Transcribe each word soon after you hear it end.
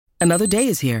Another day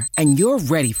is here, and you're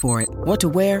ready for it. What to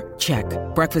wear? Check.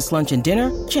 Breakfast, lunch, and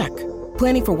dinner? Check.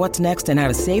 Planning for what's next and how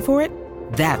to save for it?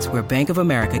 That's where Bank of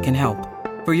America can help.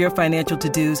 For your financial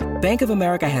to-dos, Bank of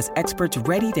America has experts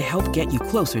ready to help get you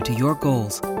closer to your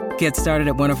goals. Get started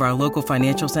at one of our local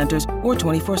financial centers or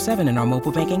 24/7 in our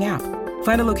mobile banking app.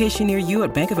 Find a location near you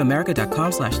at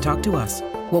bankofamerica.com/talktous.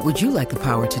 What would you like the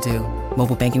power to do?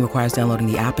 Mobile banking requires downloading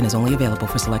the app and is only available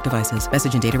for select devices.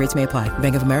 Message and data rates may apply.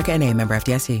 Bank of America N.A., member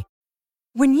FDIC.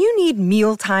 When you need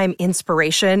mealtime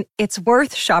inspiration, it's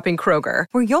worth shopping Kroger,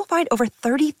 where you'll find over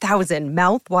 30,000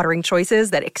 mouth-watering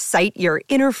choices that excite your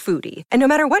inner foodie. And no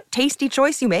matter what tasty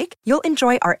choice you make, you'll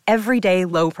enjoy our everyday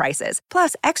low prices,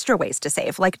 plus extra ways to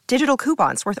save, like digital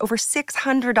coupons worth over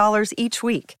 $600 each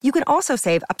week. You can also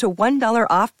save up to $1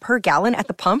 off per gallon at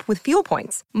the pump with fuel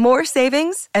points. More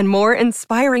savings and more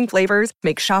inspiring flavors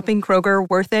make shopping Kroger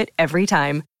worth it every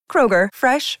time. Kroger,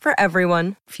 fresh for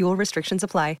everyone. Fuel restrictions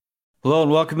apply. Hello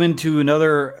and welcome into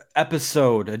another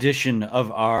edition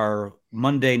of our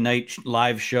Monday night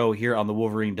live show here on the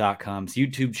Wolverine.com's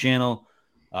YouTube channel.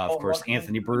 Of course,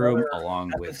 Anthony Broom,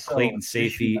 along with Clayton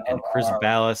Safey and Chris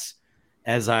Ballas,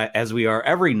 as we are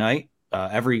every night,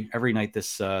 every night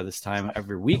this time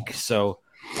every week. So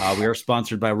we are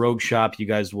sponsored by Rogue Shop. You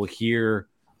guys will hear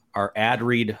our ad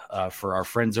read for our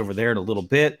friends over there in a little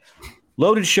bit.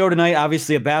 Loaded show tonight,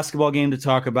 obviously a basketball game to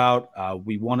talk about.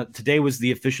 Today was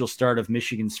the official start of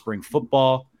Michigan spring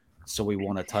football, so we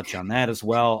want to touch on that as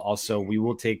well. Also, we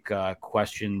will take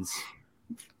questions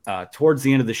towards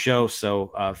the end of the show,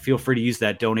 so feel free to use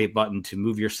that donate button to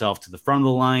move yourself to the front of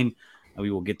the line, and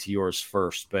we will get to yours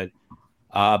first. But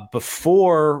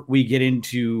before we get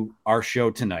into our show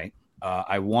tonight,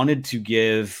 I wanted to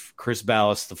give Chris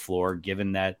Ballas the floor,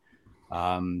 given that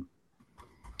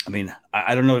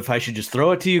I don't know if I should just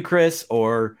throw it to you, Chris,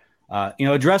 or,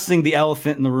 addressing the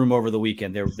elephant in the room over the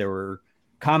weekend. There were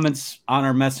comments on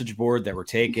our message board that were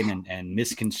taken and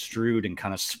misconstrued and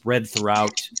kind of spread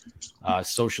throughout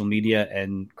social media.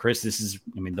 And Chris, this is,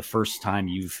 the first time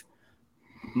you've,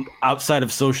 outside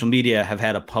of social media, have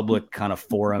had a public kind of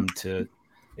forum to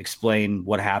explain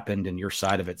what happened and your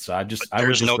side of it. So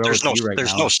there's no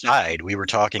side. We were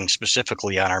talking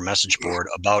specifically on our message board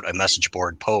about a message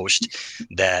board post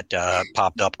that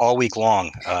popped up all week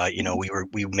long.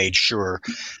 We made sure,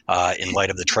 in light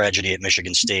of the tragedy at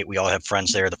Michigan State, we all have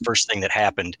friends there. The first thing that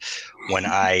happened when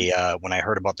I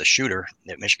heard about the shooter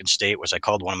at Michigan State was I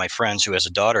called one of my friends who has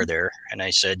a daughter there, and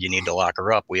I said, "You need to lock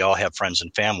her up." We all have friends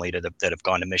and family that have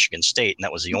gone to Michigan State, and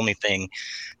that was the only thing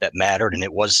that mattered, and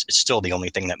it's still the only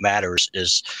thing that matters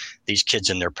is these kids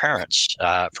and their parents.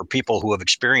 For people who have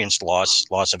experienced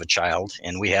loss of a child,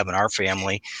 and we have in our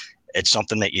family, it's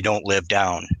something that you don't live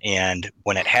down. And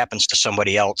when it happens to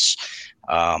somebody else,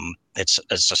 it's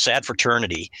a sad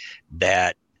fraternity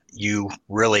that you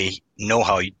really know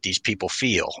how these people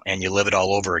feel, and you live it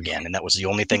all over again. And that was the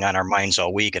only thing on our minds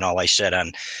all week. And all I said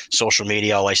on social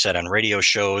media, all I said on radio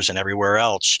shows and everywhere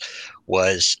else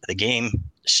was the game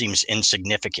seems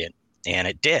insignificant. And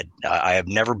it did. I have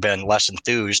never been less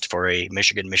enthused for a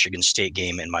Michigan State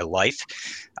game in my life.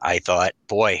 I thought,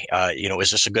 boy, is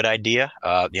this a good idea?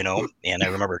 And I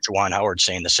remember Juwan Howard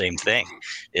saying the same thing.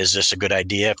 Is this a good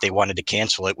idea? If they wanted to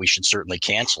cancel it, we should certainly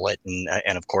cancel it.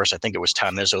 And of course, I think it was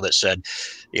Tom Izzo that said,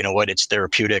 you know what, it's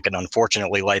therapeutic, and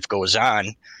unfortunately life goes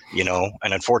on, and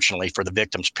unfortunately for the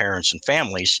victims' parents and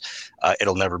families,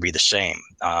 it'll never be the same.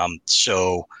 On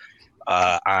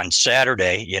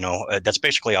Saturday, that's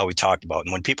basically all we talked about.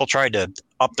 And when people tried to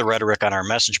up the rhetoric on our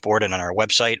message board and on our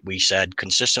website, we said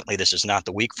consistently, this is not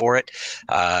the week for it.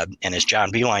 And as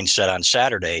John Beeline said on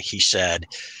Saturday, he said,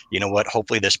 you know what,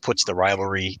 hopefully this puts the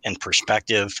rivalry in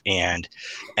perspective and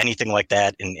anything like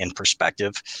that in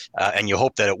perspective. And you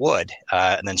hope that it would.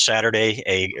 And then Saturday,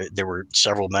 there were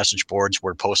several message boards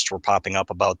where posts were popping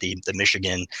up about the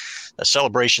Michigan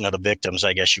celebration of the victims,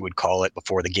 I guess you would call it,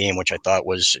 before the game, which I thought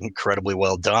was incredibly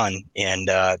well done. And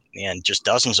just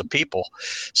dozens of people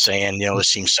saying,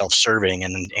 this seems self-serving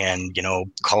and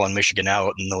calling Michigan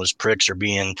out, and those pricks are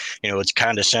being, it's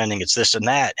condescending, it's this and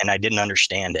that. And I didn't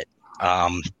understand it.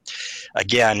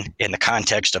 Again, in the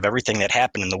context of everything that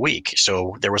happened in the week.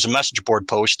 So there was a message board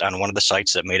post on one of the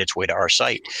sites that made its way to our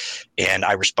site, and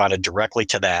I responded directly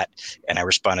to that. And I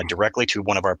responded directly to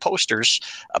one of our posters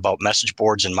about message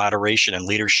boards and moderation and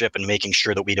leadership and making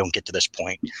sure that we don't get to this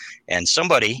point. And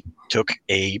somebody took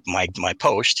my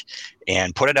post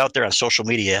and put it out there on social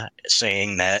media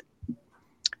saying that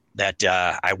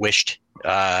I wished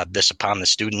this upon the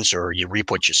students, or you reap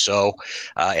what you sow,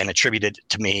 and attributed it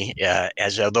to me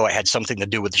as though I had something to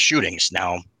do with the shootings.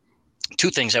 Now, two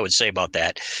things I would say about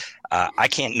that. I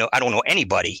don't know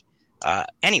anybody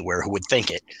anywhere who would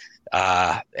think it.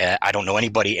 I don't know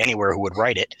anybody anywhere who would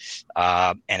write it.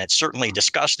 And it's certainly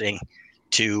disgusting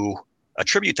to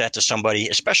attribute that to somebody,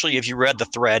 especially if you read the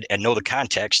thread and know the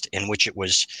context in which it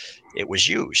was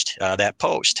used, that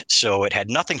post. So it had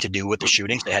nothing to do with the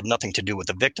shootings. It had nothing to do with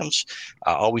the victims.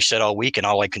 All we said all week, and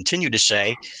all I continue to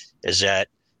say, is that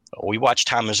we watched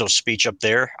Tom Izzo's speech up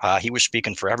there. He was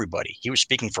speaking for everybody. He was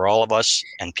speaking for all of us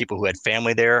and people who had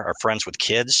family there, our friends with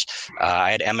kids.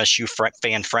 I had MSU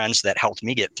fan friends that helped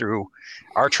me get through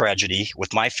our tragedy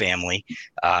with my family,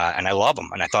 and I love them.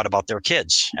 And I thought about their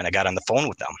kids, and I got on the phone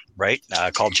with them, right?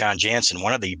 I called John Jansen.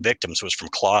 One of the victims was from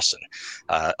Clawson,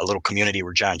 a little community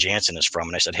where John Jansen is from.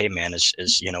 And I said, hey, man, is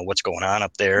what's going on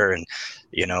up there? And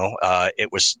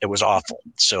it was awful.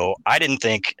 So I didn't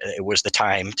think it was the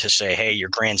time to say, hey, you're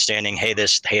grandstanding, hey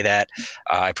this, hey that.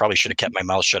 I probably should have kept my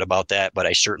mouth shut about that, but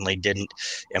I certainly didn't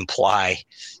imply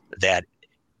that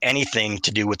anything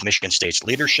to do with Michigan State's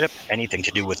leadership, anything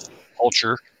to do with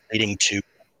culture, leading to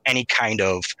any kind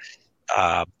of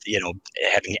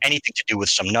having anything to do with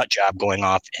some nut job going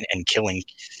off and killing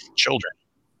children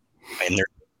in their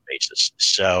faces.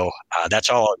 So that's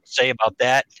all I'll say about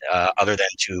that, other than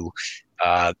to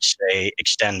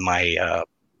extend my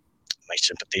my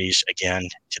sympathies again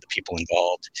to the people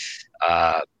involved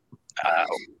for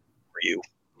you,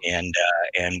 and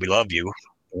we love you,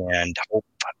 and hope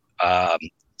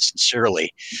sincerely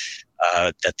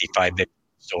that the 5 victims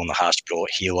still in the hospital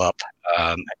heal up.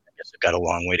 I guess they've got a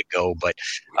long way to go, but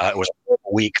it was a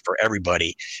horrible week for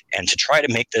everybody, and to try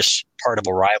to make this part of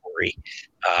a rivalry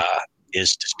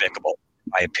is despicable.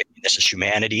 In my opinion, this is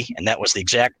humanity, and that was the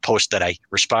exact post that I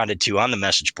responded to on the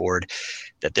message board,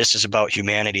 that this is about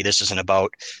humanity. This isn't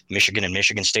about Michigan and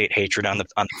Michigan State hatred on the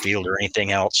field or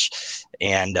anything else,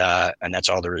 and that's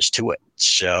all there is to it.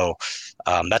 So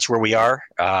that's where we are.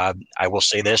 I will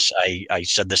say this. I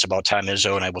said this about Tom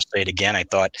Izzo, and I will say it again. I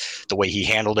thought the way he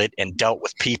handled it and dealt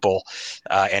with people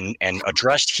and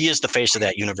addressed, he is the face of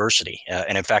that university.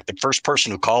 And in fact, the first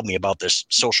person who called me about this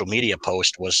social media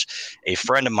post was a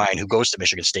friend of mine who goes to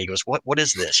Michigan State. He goes, what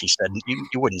is this? He said,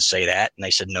 you wouldn't say that. And I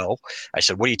said, no. I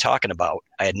said, what are you talking about?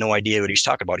 I had no idea what he was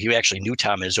talking about. He actually knew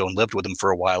Tom Izzo and lived with him for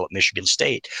a while at Michigan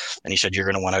State. And he said, you're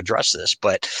going to want to address this.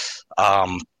 But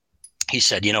he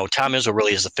said, Tom Izzo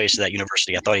really is the face of that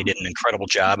university. I thought he did an incredible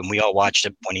job, and we all watched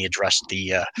it when he addressed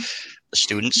the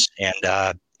students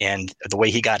and the way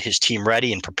he got his team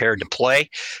ready and prepared to play.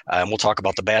 And we'll talk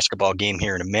about the basketball game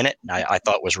here in a minute. I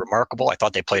thought was remarkable. I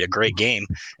thought they played a great game.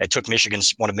 It took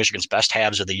one of Michigan's best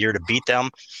halves of the year to beat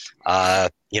them.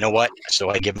 You know what? So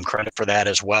I give him credit for that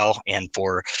as well, and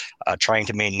for trying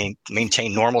to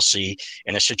maintain normalcy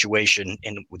in a situation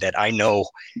that I know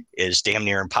is damn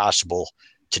near impossible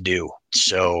to do.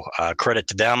 So credit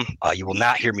to them. You will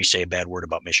not hear me say a bad word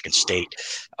about Michigan State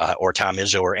or Tom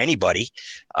Izzo or anybody.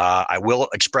 I will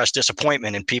express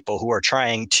disappointment in people who are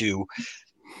trying to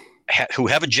who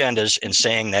have agendas and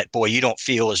saying that, boy, you don't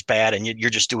feel as bad and you're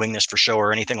just doing this for show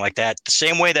or anything like that. The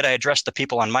same way that I addressed the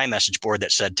people on my message board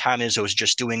that said Tom Izzo is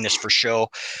just doing this for show,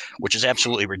 which is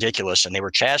absolutely ridiculous. And they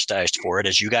were chastised for it,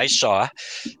 as you guys saw,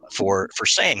 for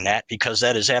saying that, because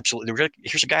that is absolutely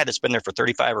ridiculous. Here's a guy that's been there for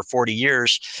 35 or 40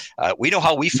 years. We know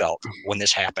how we felt when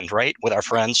this happened, right? With our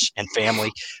friends and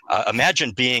family.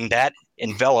 Imagine being that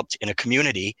enveloped in a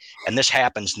community and this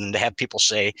happens, and to have people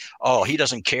say, oh, he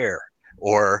doesn't care,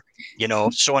 or,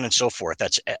 so on and so forth.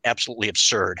 That's absolutely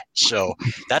absurd. So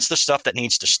that's the stuff that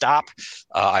needs to stop.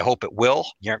 I hope it will.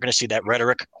 You aren't going to see that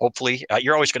rhetoric. Hopefully,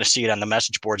 you're always going to see it on the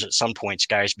message boards at some points,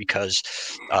 guys, because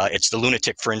it's the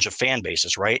lunatic fringe of fan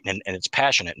bases, right? And it's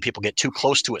passionate, and people get too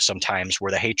close to it sometimes,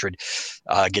 where the hatred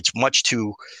gets much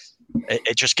too.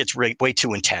 It just gets way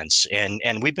too intense, and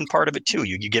we've been part of it too.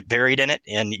 You get buried in it,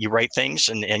 and you write things,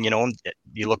 and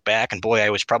you look back, and boy, I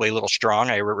was probably a little strong.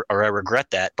 I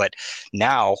regret that, but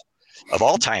now, of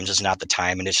all times, is not the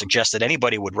time. And to suggest that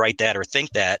anybody would write that or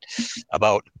think that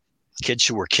about kids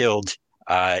who were killed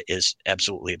is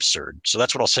absolutely absurd. So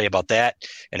that's what I'll say about that.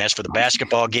 And as for the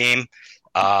basketball game,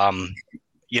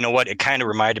 you know what? It kind of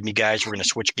reminded me, guys. We're going to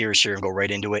switch gears here and go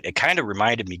right into it. It kind of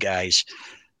reminded me, guys,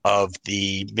 of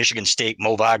the Michigan State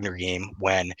Mo Wagner game,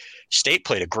 when State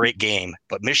played a great game,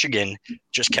 but Michigan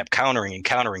just kept countering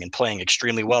and playing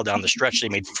extremely well down the stretch. They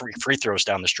made free throws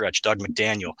down the stretch. Doug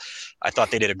McDaniel, I thought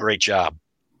they did a great job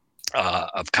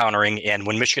of countering. And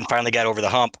when Michigan finally got over the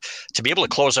hump, to be able to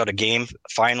close out a game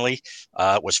finally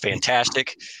was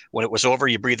fantastic. When it was over,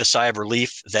 you breathe a sigh of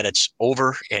relief that it's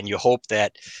over, and you hope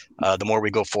that the more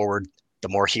we go forward, the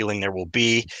more healing there will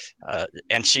be.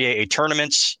 NCAA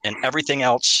tournaments and everything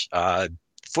else,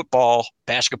 football,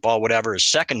 basketball, whatever, is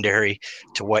secondary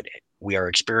to what we are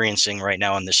experiencing right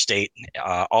now in the state,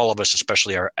 all of us,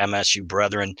 especially our MSU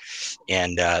brethren.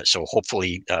 And so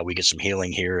hopefully we get some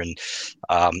healing here, and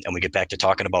we get back to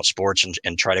talking about sports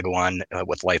and try to go on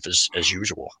with life as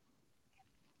usual.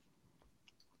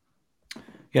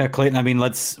 Yeah, Clayton, I mean,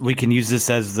 we can use this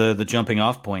as the jumping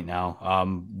off point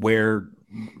now, where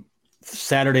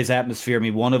Saturday's atmosphere, I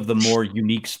mean, one of the more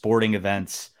unique sporting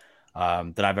events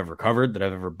that I've ever covered, that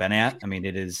I've ever been at. I mean,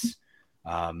 it is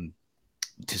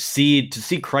to see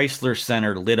Chrysler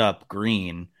Center lit up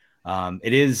green.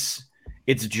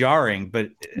 It's jarring,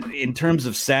 but in terms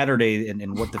of Saturday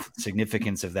and what the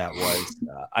significance of that was,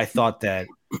 I thought that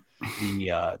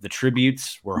the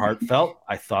tributes were heartfelt.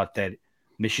 I thought that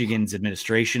Michigan's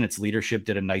administration, its leadership,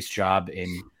 did a nice job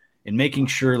in making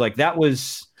sure, like, that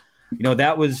was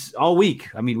all week.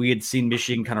 I mean, we had seen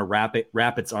Michigan kind of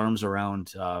wrap its arms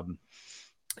around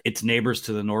its neighbors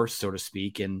to the north, so to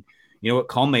speak, and it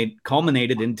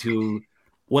culminated into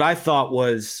what I thought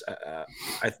was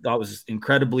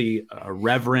incredibly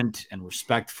reverent and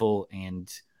respectful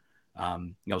and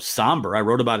somber. I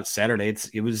wrote about it Saturday.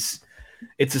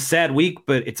 It's a sad week,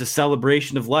 but it's a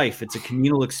celebration of life. It's a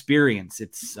communal experience.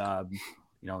 It's and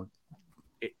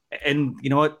you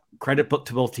know what? Credit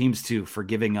to both teams too for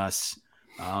giving us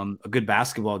a good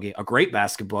basketball game, a great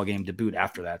basketball game to boot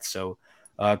after that. So,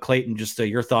 Clayton, just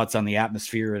your thoughts on the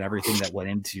atmosphere and everything that went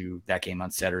into that game on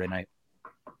Saturday night.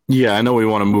 Yeah, I know we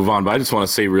want to move on, but I just want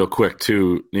to say real quick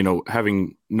too,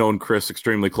 having known Chris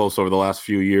extremely close over the last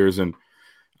few years and,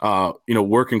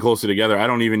 working closely together, I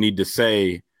don't even need to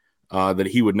say that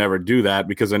he would never do that,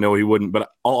 because I know he wouldn't, but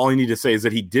all I need to say is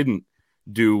that he didn't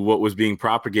do what was being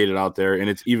propagated out there. And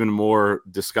it's even more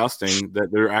disgusting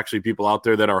that there are actually people out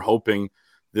there that are hoping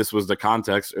this was the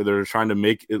context, or they're trying to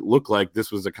make it look like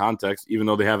this was the context, even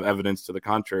though they have evidence to the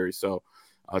contrary. So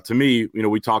to me,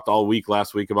 we talked all week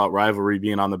last week about rivalry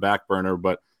being on the back burner,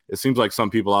 but it seems like some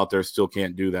people out there still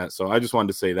can't do that. So I just wanted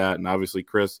to say that. And obviously,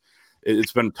 Chris,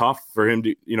 it's been tough for him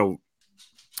to,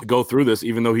 go through this,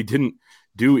 even though he didn't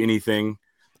do anything,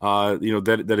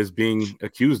 that is being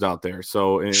accused out there.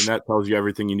 So, and that tells you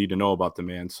everything you need to know about the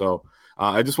man. So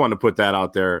I just wanted to put that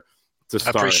out there to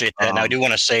start. I appreciate that. And I do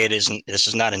want to say this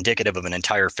is not indicative of an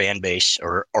entire fan base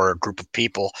or a group of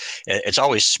people. It's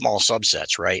always small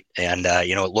subsets, right? And,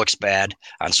 it looks bad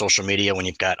on social media when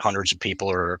you've got hundreds of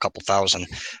people or a couple thousand,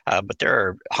 but there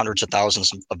are hundreds of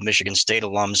thousands of Michigan State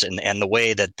alums, and the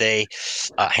way that they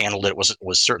handled it was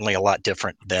certainly a lot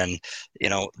different than,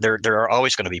 there are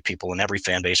always going to be people in every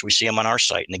fan base. We see them on our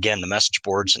site. And again, the message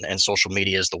boards and social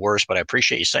media is the worst, but I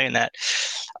appreciate you saying that.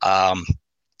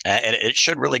 And it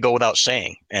should really go without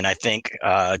saying. And I think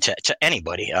to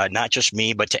anybody, not just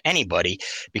me, but to anybody,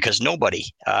 because nobody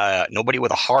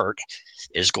with a heart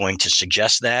is going to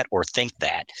suggest that or think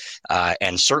that.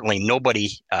 And certainly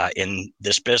nobody in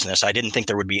this business, I didn't think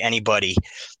there would be anybody,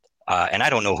 and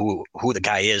I don't know who the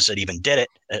guy is that even did it,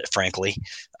 frankly.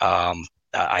 I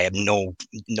have no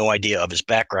idea of his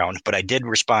background, but I did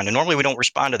respond. And normally we don't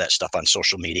respond to that stuff on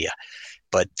social media.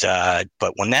 But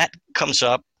when that comes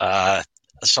up,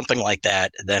 something like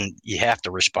that, then you have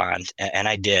to respond, and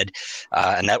I did,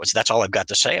 and that's all I've got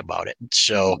to say about it.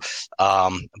 So,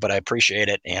 but I appreciate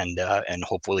it, and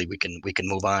hopefully we can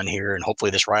move on here, and hopefully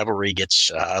this rivalry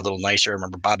gets a little nicer. I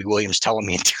remember Bobby Williams telling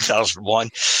me in 2001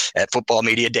 at Football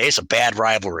Media Day, it's a bad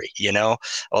rivalry. Well,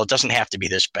 it doesn't have to be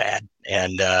this bad,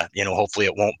 and hopefully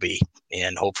it won't be.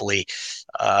 And hopefully,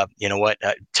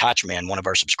 Touchman, one of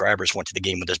our subscribers, went to the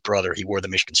game with his brother. He wore the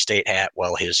Michigan State hat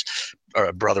while his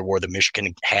brother wore the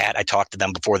Michigan hat. I talked to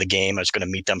them before the game. I was going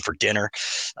to meet them for dinner.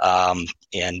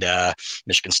 And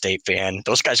Michigan State fan,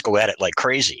 those guys go at it like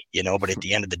crazy, but at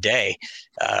the end of the day,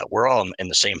 we're all in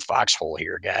the same foxhole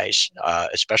here, guys,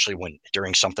 especially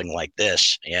during something like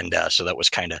this. And so that was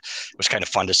kind of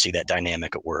fun to see that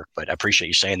dynamic at work. But I appreciate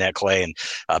you saying that, Clay. And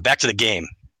back to the game.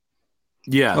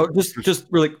 Yeah. Oh, just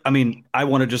really, I mean, I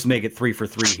want to just make it 3 for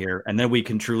 3 here, and then we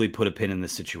can truly put a pin in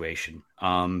this situation.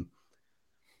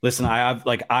 Listen, I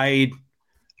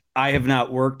have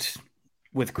not worked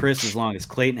with Chris as long as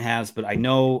Clayton has, but I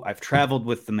know I've traveled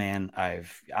with the man.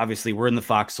 Obviously we're in the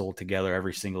foxhole together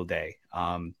every single day.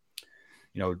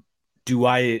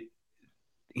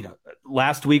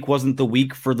 Last week wasn't the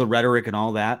week for the rhetoric and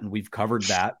all that, and we've covered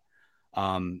that.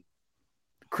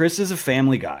 Chris is a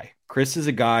family guy. Chris is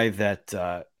a guy that,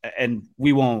 and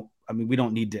we don't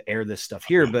need to air this stuff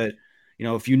here, but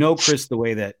if you know Chris the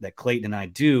way that Clayton and I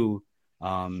do,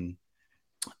 there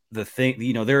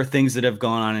are things that have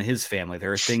gone on in his family.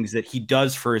 There are things that he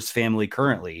does for his family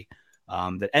currently,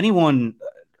 that anyone,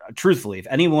 truthfully, if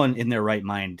anyone in their right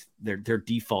mind, their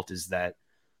default is that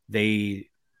the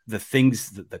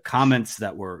comments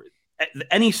that were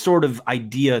any sort of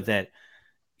idea that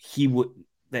he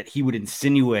would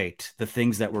insinuate the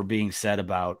things that were being said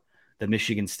about the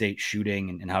Michigan State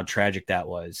shooting and how tragic that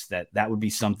was, that would be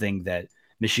something that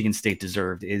Michigan State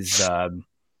deserved is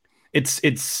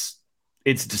it's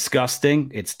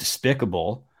disgusting. It's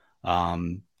despicable.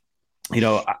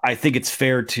 I think it's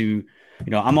fair to,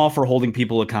 I'm all for holding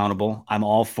people accountable. I'm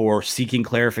all for seeking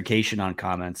clarification on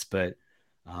comments, but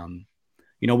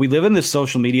we live in this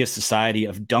social media society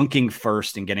of dunking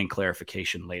first and getting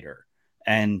clarification later.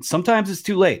 And sometimes it's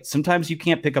too late. Sometimes you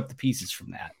can't pick up the pieces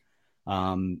from that.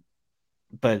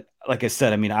 But like I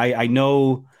said, I mean, I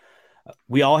know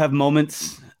we all have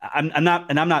moments. I'm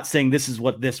not saying this is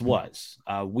what this was.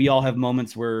 We all have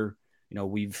moments where,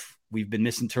 we've been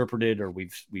misinterpreted or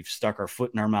we've stuck our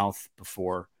foot in our mouth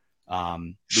before.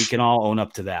 We can all own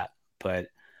up to that. But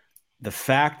the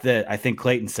fact that I think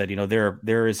Clayton said,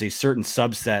 there is a certain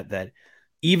subset that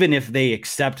even if they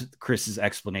accept Chris's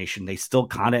explanation, they still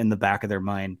kind of in the back of their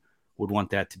mind would want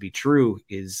that to be true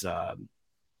is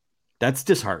that's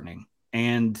disheartening.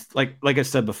 And like I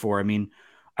said before, I mean,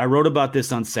 I wrote about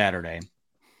this on Saturday,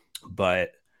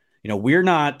 but we're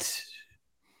not,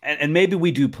 and maybe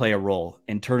we do play a role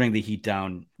in turning the heat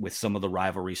down with some of the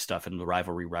rivalry stuff and the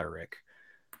rivalry rhetoric.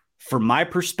 From my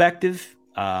perspective,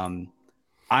 I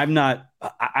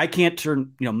can't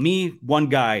turn, me, one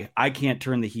guy, I can't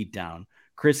turn the heat down.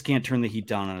 Chris can't turn the heat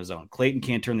down on his own. Clayton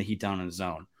can't turn the heat down on his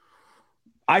own.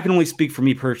 I can only speak for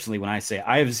me personally when I say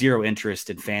I have zero interest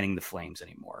in fanning the flames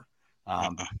anymore.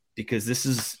 Because this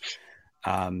is,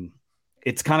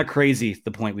 it's kind of crazy the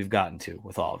point we've gotten to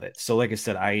with all of it. So like I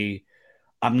said,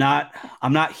 I'm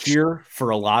not here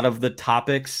for a lot of the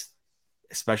topics,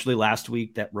 especially last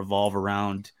week, that revolve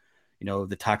around,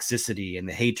 the toxicity and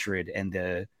the hatred and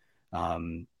the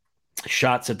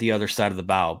shots at the other side of the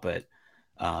bow. But,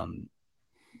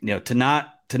 to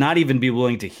not even be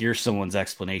willing to hear someone's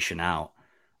explanation out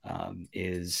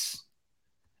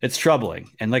it's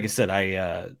troubling. And like I said,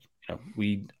 I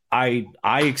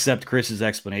accept Chris's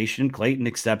explanation. Clayton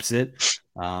accepts it.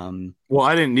 Well,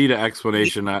 I didn't need an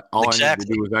explanation. All I needed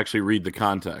to do was actually read the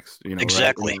context.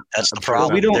 Exactly. Right? That's the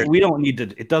problem. Well, we don't need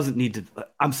to. It doesn't need to.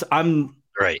 I'm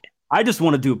right. I just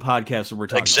want to do a podcast where we're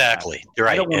talking exactly. About You're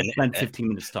right. I don't want to spend 15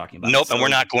 minutes talking about Nope, it. So, and we're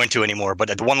not going to anymore.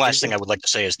 But the one last thing I would like to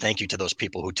say is thank you to those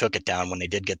people who took it down when they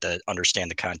did get to understand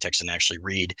the context and actually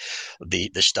read the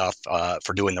stuff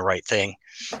for doing the right thing.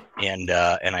 And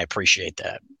I appreciate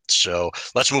that. So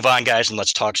let's move on, guys, and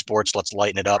let's talk sports. Let's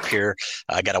lighten it up here.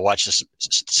 I got to watch this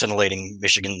scintillating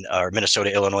Michigan or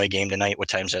Minnesota-Illinois game tonight. What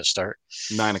time does that start?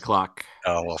 9:00.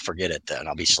 Oh, well, forget it then.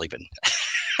 I'll be sleeping.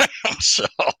 So,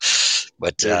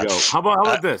 but there you go. How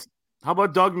about this? How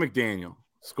about Doug McDaniel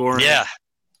scoring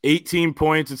 18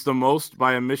 points? It's the most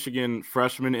by a Michigan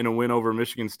freshman in a win over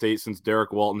Michigan State since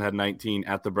Derek Walton had 19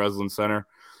 at the Breslin Center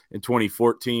in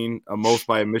 2014. A most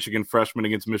by a Michigan freshman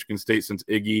against Michigan State since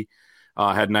Iggy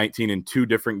had 19 in two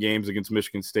different games against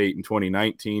Michigan State in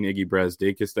 2019. Iggy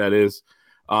Brazdakis, that is.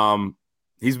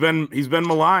 He's been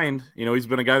maligned. He's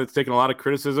been a guy that's taken a lot of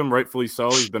criticism, rightfully so.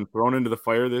 He's been thrown into the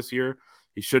fire this year.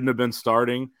 He shouldn't have been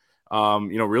starting.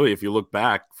 Really, if you look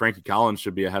back, Frankie Collins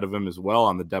should be ahead of him as well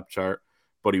on the depth chart,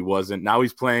 but he wasn't. Now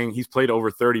he's playing. He's played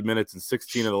over 30 minutes in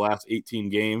 16 of the last 18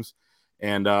 games.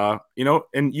 And,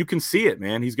 and you can see it,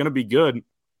 man. He's going to be good.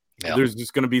 Yeah. There's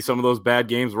just going to be some of those bad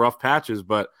games, rough patches,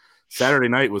 but Saturday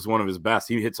night was one of his best.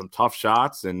 He hit some tough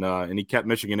shots, and he kept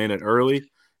Michigan in it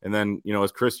early. And then,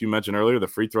 as Chris, you mentioned earlier, the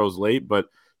free throws late, but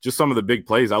just some of the big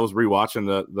plays. I was rewatching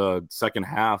the second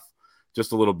half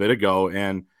just a little bit ago,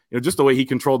 and just the way he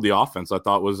controlled the offense, I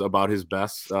thought was about his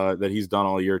best that he's done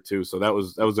all year too. So that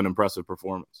was an impressive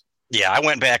performance. Yeah, I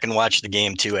went back and watched the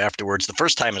game too afterwards. The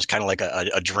first time is kind of like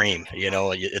a dream.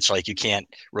 It's like you can't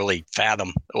really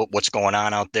fathom what's going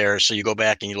on out there. So you go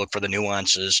back and you look for the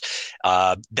nuances.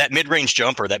 That mid-range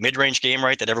jumper, that mid-range game,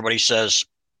 right, that everybody says,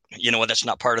 that's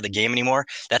not part of the game anymore.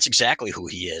 That's exactly who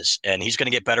he is. And he's going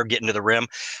to get better getting to the rim.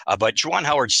 But Juwan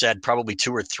Howard said probably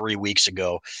 2 or 3 weeks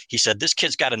ago, he said, this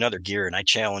kid's got another gear. And I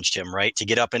challenged him, right, to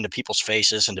get up into people's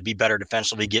faces and to be better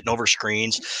defensively, getting over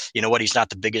screens. You know what? He's not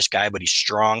the biggest guy, but he's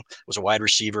strong. Was a wide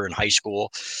receiver in high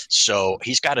school. So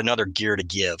he's got another gear to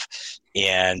give.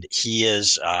 And he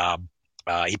is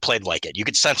he played like it. You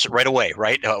could sense it right away,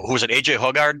 right? Who was it? AJ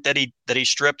Hoggard that he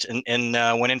stripped and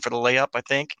went in for the layup, I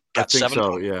think. Got 7.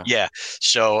 So, yeah. Yeah.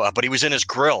 So, but he was in his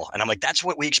grill, and I'm like, that's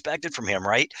what we expected from him,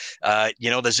 right?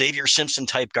 The Xavier Simpson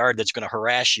type guard that's going to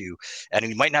harass you, and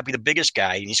he might not be the biggest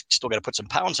guy, and he's still got to put some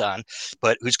pounds on,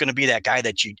 but who's going to be that guy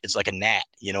that it's like a gnat,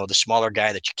 the smaller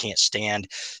guy that you can't stand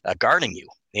guarding you.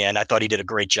 And I thought he did a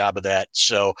great job of that.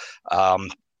 So,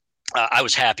 I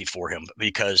was happy for him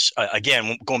because,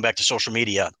 again, going back to social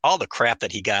media, all the crap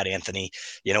that he got, Anthony,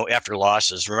 after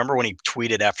losses. Remember when he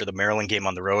tweeted after the Maryland game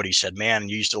on the road, he said, "Man,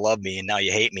 you used to love me and now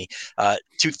you hate me."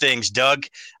 Two things, Doug,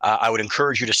 I would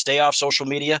encourage you to stay off social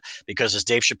media because, as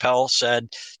Dave Chappelle said,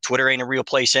 Twitter ain't a real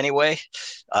place anyway.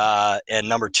 And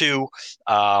number two,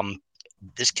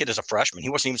 this kid is a freshman.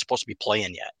 He wasn't even supposed to be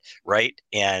playing yet, right?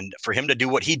 And for him to do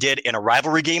what he did in a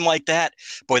rivalry game like that,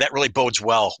 boy, that really bodes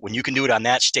well. When you can do it on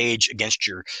that stage against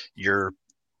your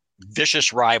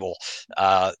vicious rival,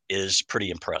 is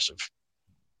pretty impressive.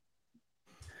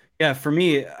 Yeah, for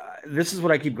me, this is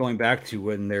what I keep going back to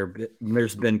when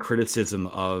there's been criticism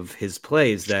of his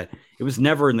plays, that it was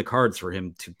never in the cards for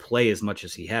him to play as much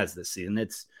as he has this season.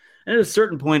 And at a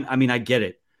certain point, I mean, I get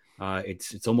it.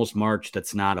 It's almost March.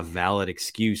 That's not a valid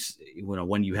excuse,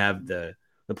 when you have the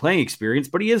playing experience.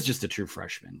 But he is just a true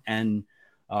freshman, and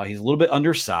he's a little bit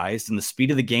undersized, and the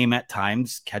speed of the game at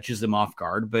times catches him off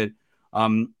guard. But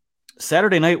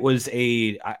Saturday night was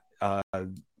I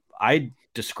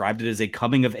described it as a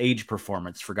coming of age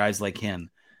performance for guys like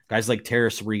him, guys like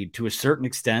Terrace Reed, to a certain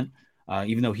extent.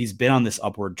 Even though he's been on this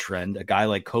upward trend, a guy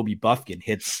like Kobe Buffkin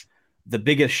hits the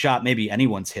biggest shot maybe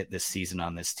anyone's hit this season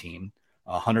on this team.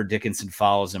 Hunter Dickinson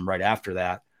follows him right after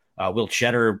that. Will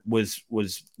Cheddar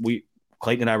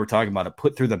Clayton and I were talking about it,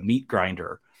 put through the meat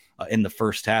grinder in the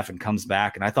first half and comes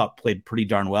back, and I thought played pretty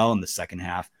darn well in the second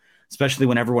half, especially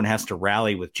when everyone has to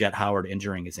rally with Jet Howard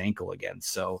injuring his ankle again.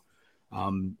 So,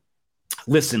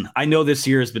 listen, I know this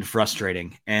year has been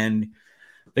frustrating, and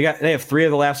they have 3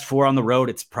 of the last 4 on the road.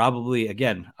 It's probably,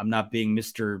 again, I'm not being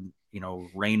Mr.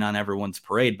 Rain on everyone's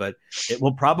parade, but it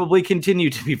will probably continue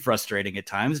to be frustrating at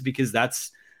times because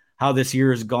that's how this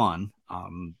year has gone.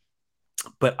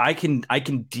 But I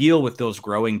can deal with those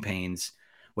growing pains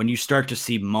when you start to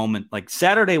see like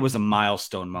Saturday was a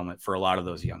milestone moment for a lot of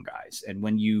those young guys. And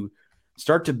when you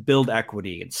start to build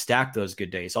equity and stack those good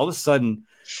days, all of a sudden,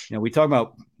 we talk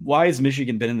about why has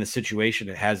Michigan been in the situation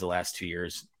it has the last 2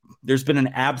 years. There's been an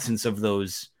absence of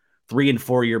those 3 and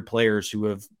 4 year players who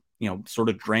have, sort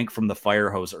of drank from the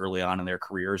fire hose early on in their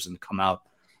careers and come out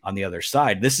on the other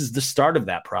side. This is the start of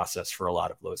that process for a lot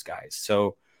of those guys.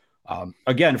 So,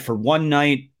 again, for one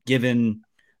night, given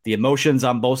the emotions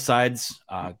on both sides,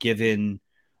 given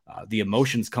the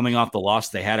emotions coming off the loss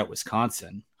they had at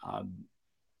Wisconsin,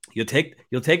 you'll take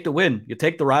the win. You'll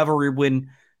take the rivalry win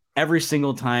every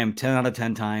single time, 10 out of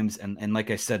 10 times. And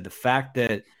like I said, the fact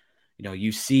that,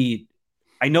 you see,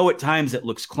 I know at times it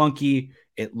looks clunky.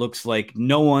 It looks like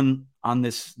no one on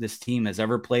this team has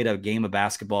ever played a game of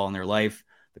basketball in their life.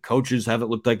 The coaches haven't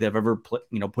looked like they've ever put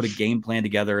a game plan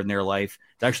together in their life.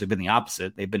 It's actually been the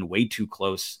opposite. They've been way too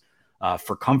close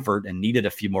for comfort and needed a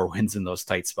few more wins in those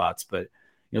tight spots. But,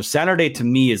 Saturday to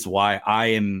me is why I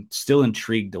am still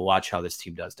intrigued to watch how this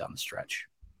team does down the stretch.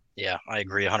 Yeah, I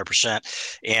agree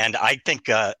 100%. And I think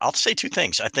I'll say 2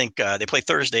 things. I think they play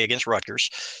Thursday against Rutgers,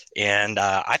 and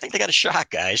I think they got a shot,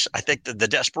 guys. I think the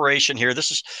desperation here.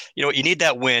 This is, you need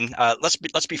that win.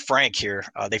 Let's be frank here.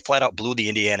 They flat out blew the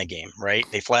Indiana game, right?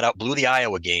 They flat out blew the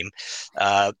Iowa game.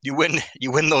 You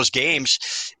win those games,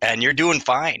 and you're doing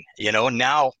fine.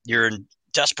 Now you're in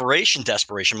desperation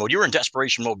mode. You were in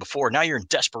desperation mode before. Now you're in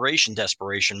desperation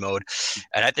mode,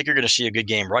 and I think you're going to see a good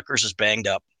game. Rutgers is banged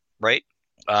up, right?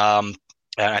 And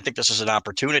I think this is an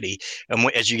opportunity. And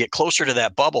as you get closer to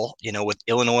that bubble, with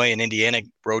Illinois and Indiana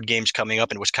road games coming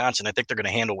up in Wisconsin, I think they're going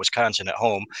to handle Wisconsin at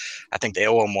home. I think they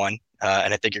owe them one.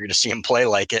 And I think you're going to see them play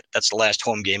like it. That's the last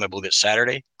home game. I believe it's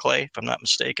Saturday, Clay, if I'm not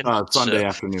mistaken. Sunday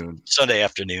afternoon. Sunday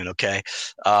afternoon. Okay.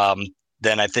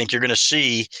 Then I think you're going to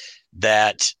see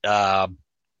that,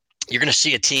 you're going to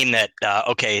see a team that,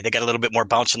 they got a little bit more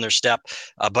bounce in their step.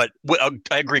 But I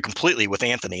agree completely with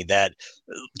Anthony that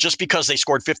just because they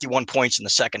scored 51 points in the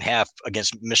second half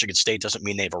against Michigan State doesn't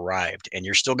mean they've arrived. And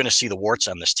you're still going to see the warts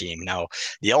on this team. Now,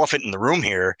 the elephant in the room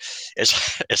here is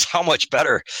how much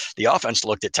better the offense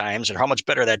looked at times and how much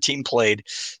better that team played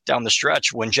down the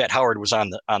stretch when Jet Howard was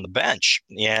on the bench.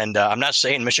 And I'm not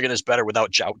saying Michigan is better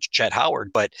without Jet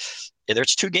Howard, but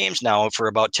there's 2 games now for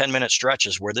about 10-minute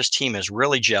stretches where this team has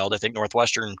really gelled. I think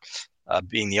Northwestern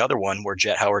being the other one where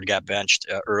Jet Howard got benched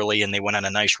early and they went on a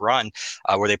nice run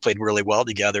where they played really well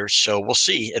together. So we'll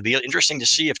see. It'd be interesting to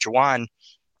see if Juwan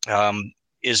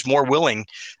is more willing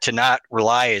to not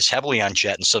rely as heavily on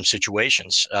Jet in some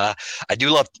situations. I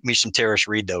do love me some Terrace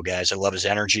Reed, though, guys. I love his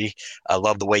energy. I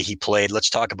love the way he played. Let's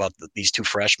talk about these 2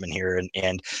 freshmen here.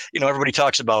 And everybody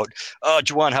talks about,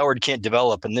 Juwan Howard can't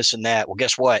develop and this and that. Well,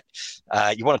 guess what?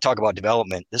 You want to talk about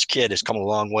development. This kid has come a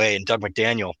long way. And Doug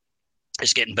McDaniel,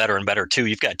 is getting better and better too.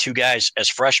 You've got two guys as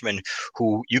freshmen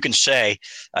who you can say,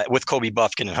 with Kobe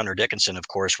Buffkin and Hunter Dickinson, of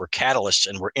course, were catalysts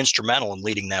and were instrumental in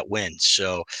leading that win.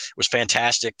 So it was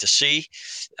fantastic to see.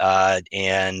 I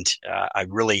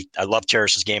love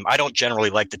Terrace's game. I don't generally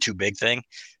like the too big thing,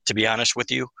 to be honest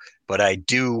with you, but I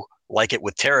do like it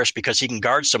with Terrace because he can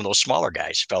guard some of those smaller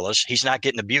guys, fellas. He's not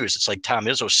getting abused. It's like Tom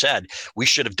Izzo said, we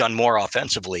should have done more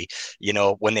offensively,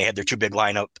 when they had their too big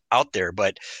lineup out there.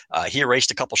 But he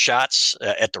erased a couple shots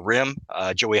at the rim.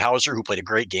 Joey Hauser, who played a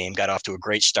great game, got off to a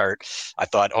great start. I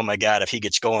thought, oh my God, if he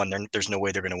gets going, there's no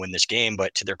way they're going to win this game.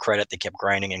 But to their credit, they kept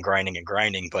grinding and grinding and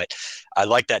grinding. But I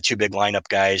like that too big lineup,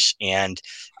 guys. And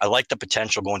I like the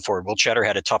potential going forward. Will Cheddar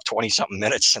had a tough 20-something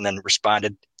minutes and then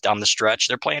responded down the stretch.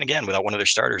 They're playing again without one of their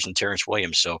starters and Terrence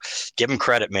Williams. So give him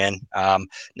credit, man.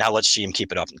 Now let's see him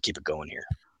keep it up and keep it going here.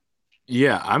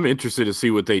 Yeah, I'm interested to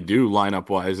see what they do lineup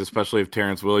wise, especially if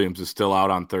Terrence Williams is still out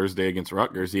on Thursday against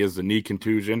Rutgers. He has the knee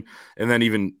contusion, and then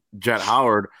even Jet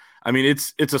Howard. I mean,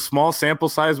 it's a small sample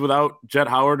size without Jet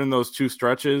Howard in those two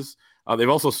stretches. They've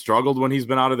also struggled when he's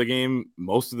been out of the game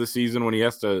most of the season when he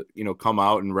has to, come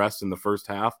out and rest in the first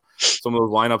half. Some of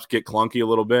those lineups get clunky a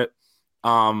little bit.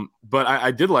 But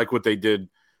I did like what they did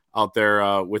out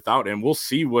there without him. We'll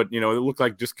see what, it looked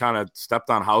like just kind of stepped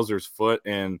on Hauser's foot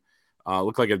and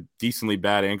looked like a decently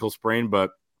bad ankle sprain,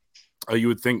 but you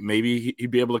would think maybe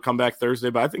he'd be able to come back Thursday.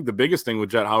 But I think the biggest thing with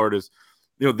Jet Howard is,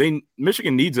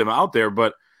 Michigan needs him out there,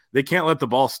 but they can't let the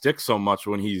ball stick so much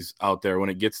when he's out there when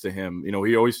it gets to him.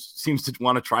 He always seems to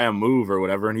want to try a move or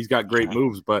whatever, and he's got great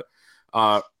moves, but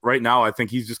right now, I think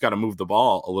he's just got to move the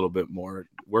ball a little bit more,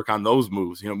 work on those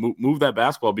moves, move that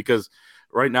basketball, because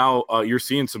right now you're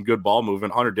seeing some good ball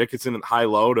movement. Hunter Dickinson at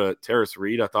high-low to Terrace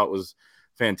Reed, I thought was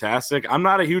fantastic. I'm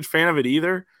not a huge fan of it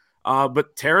either,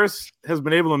 but Terrace has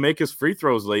been able to make his free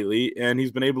throws lately, and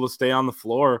he's been able to stay on the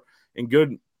floor, and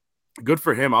good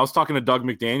for him. I was talking to Doug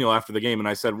McDaniel after the game, and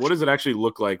I said, what does it actually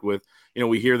look like with,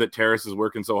 we hear that Terrace is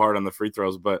working so hard on the free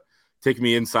throws, but take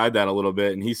me inside that a little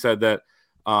bit. And he said that,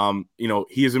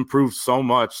 he has improved so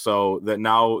much so that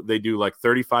now they do like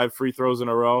 35 free throws in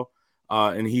a row.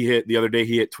 And the other day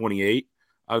he hit 28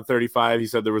 out of 35. He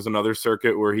said there was another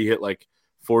circuit where he hit like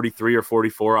 43 or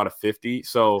 44 out of 50.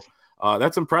 So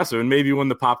that's impressive. And maybe when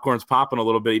the popcorn's popping a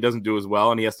little bit, he doesn't do as well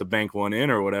and he has to bank one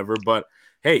in or whatever. But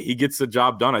hey, he gets the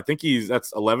job done. I think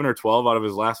that's 11 or 12 out of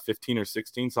his last 15 or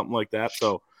 16, something like that.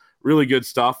 So really good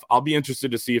stuff. I'll be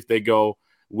interested to see if they go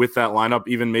with that lineup,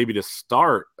 even maybe to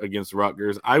start against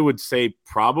Rutgers. I would say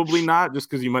probably not, just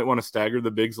because you might want to stagger the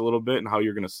bigs a little bit and how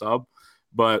you're going to sub,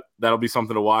 but that'll be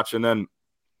something to watch. And then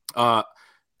to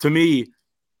me,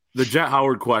 the Jet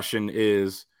Howard question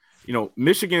is,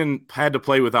 Michigan had to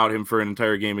play without him for an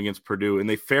entire game against Purdue, and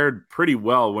they fared pretty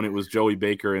well when it was Joey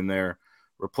Baker in there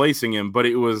replacing him, but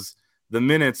it was the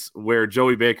minutes where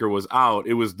Joey Baker was out.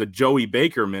 It was the Joey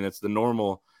Baker minutes, the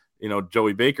normal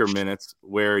Joey Baker minutes,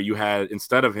 where you had,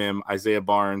 instead of him, Isaiah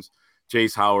Barnes,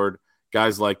 Jace Howard,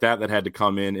 guys like that had to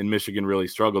come in, and Michigan really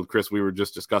struggled. Chris, we were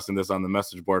just discussing this on the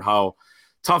message board, how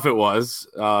tough it was,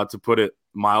 to put it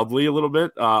mildly a little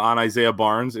bit, on Isaiah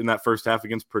Barnes in that first half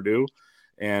against Purdue.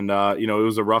 And, it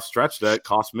was a rough stretch that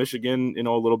cost Michigan,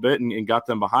 a little bit and got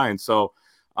them behind. So,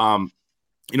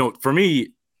 for me,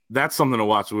 that's something to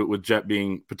watch with Jet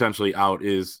being potentially out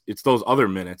it's those other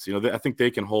minutes. I think they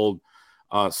can hold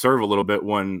serve a little bit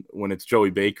when it's Joey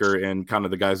Baker and kind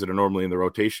of the guys that are normally in the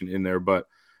rotation in there. But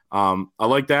I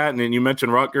like that. And then you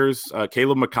mentioned Rutgers,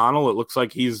 Caleb McConnell. It looks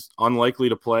like he's unlikely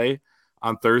to play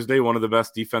on Thursday, one of the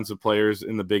best defensive players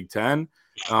in the Big Ten.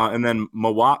 And then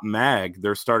Mawot Mag,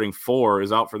 their starting 4,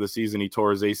 is out for the season. He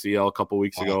tore his ACL a couple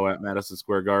weeks ago at Madison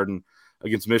Square Garden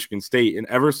against Michigan State. And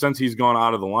ever since he's gone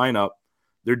out of the lineup,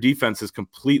 their defense has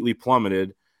completely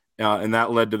plummeted. And that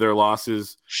led to their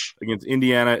losses against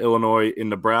Indiana, Illinois,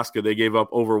 and Nebraska. They gave up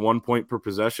over 1 point per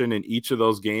possession in each of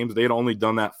those games. They had only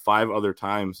done that 5 other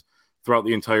times throughout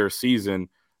the entire season.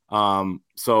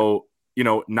 So,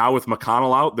 now with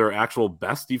McConnell out, their actual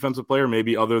best defensive player,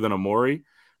 maybe other than Amori,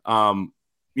 I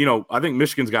think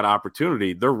Michigan's got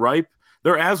opportunity. They're ripe.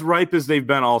 They're as ripe as they've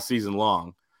been all season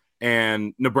long.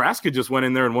 And Nebraska just went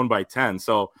in there and won by 10.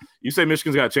 So you say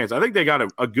Michigan's got a chance. I think they got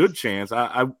a good chance.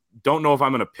 I don't know if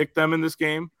I'm going to pick them in this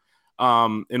game.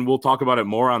 And we'll talk about it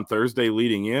more on Thursday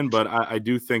leading in. But I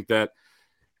do think that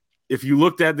if you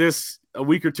looked at this a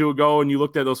week or two ago and you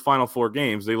looked at those final 4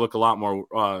 games, they look a lot more,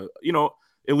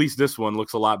 at least this one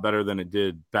looks a lot better than it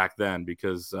did back then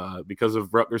because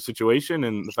of Rutgers' situation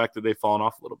and the fact that they've fallen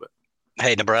off a little bit.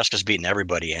 Hey, Nebraska's beating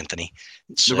everybody, Anthony.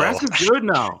 So, Nebraska's good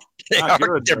now.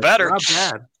 They're better. Not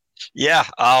bad. Yeah.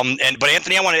 But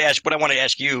Anthony, I wanted to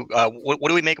ask you, what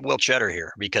do we make of Will Cheddar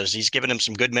here? Because he's given him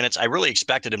some good minutes. I really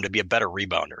expected him to be a better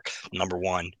rebounder, number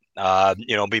one.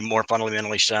 Be more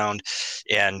fundamentally sound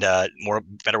and more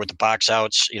better with the box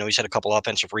outs. He's had a couple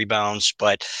offensive rebounds,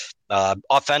 but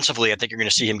offensively, I think you're going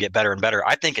to see him get better and better.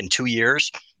 I think in 2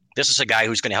 years, this is a guy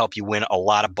who's going to help you win a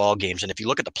lot of ball games. And if you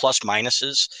look at the plus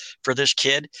minuses for this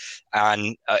kid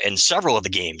on in several of the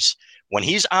games, when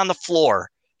he's on the floor,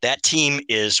 that team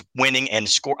is winning and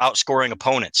outscoring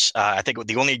opponents. I think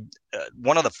the only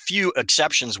one of the few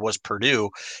exceptions was Purdue,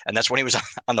 and that's when he was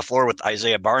on the floor with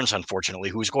Isaiah Barnes, unfortunately,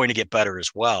 who's going to get better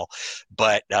as well.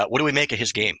 But what do we make of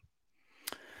his game?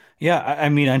 Yeah, I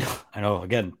mean, I know.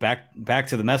 Again, back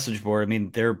to the message board. I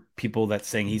mean, there are people that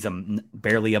saying he's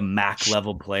barely a MAC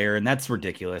level player, and that's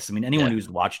ridiculous. I mean, anyone who's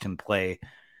watched him play,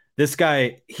 this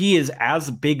guy, he is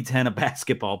as Big Ten a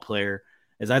basketball player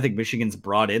as I think Michigan's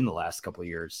brought in the last couple of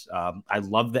years. I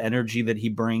love the energy that he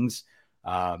brings.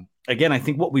 Again, I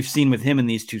think what we've seen with him in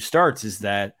these two starts is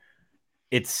that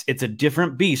it's a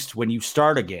different beast when you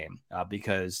start a game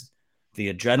because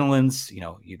the adrenaline's,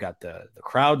 you got the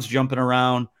crowds jumping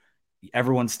around.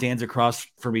 Everyone stands across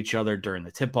from each other during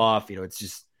the tip off. It's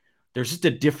just, there's just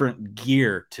a different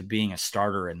gear to being a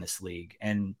starter in this league.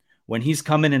 And when he's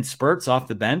coming in spurts off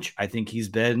the bench, I think he's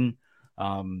been,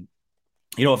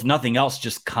 if nothing else,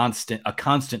 just a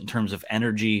constant in terms of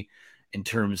energy, in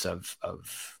terms of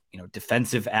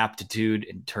defensive aptitude,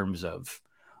 in terms of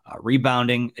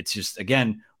rebounding. It's just,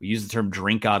 again, we use the term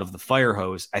drink out of the fire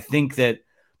hose. I think that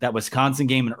Wisconsin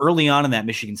game and early on in that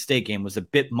Michigan State game was a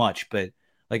bit much, but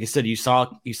like I said, you saw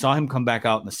him come back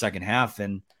out in the second half,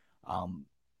 and I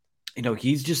know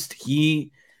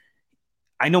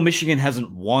Michigan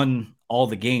hasn't won all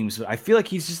the games, but I feel like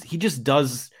he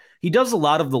does a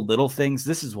lot of the little things.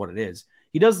 This is what it is.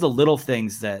 He does the little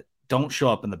things that don't show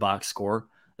up in the box score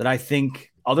that I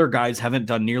think other guys haven't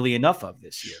done nearly enough of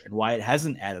this year, and why it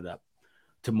hasn't added up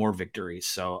to more victories.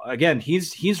 So again,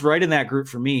 he's right in that group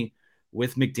for me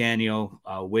with McDaniel,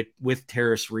 with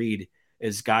Terrace Reed,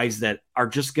 as guys that are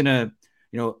just gonna,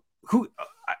 who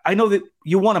I know that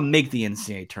you want to make the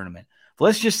NCAA tournament, but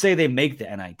let's just say they make the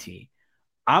NIT.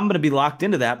 I'm going to be locked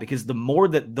into that because the more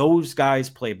that those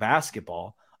guys play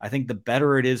basketball, I think the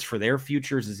better it is for their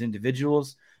futures as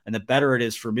individuals, and the better it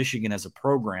is for Michigan as a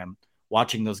program,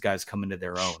 watching those guys come into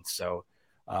their own. So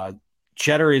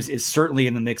Cheddar is certainly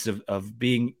in the mix of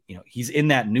being, he's in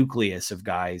that nucleus of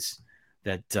guys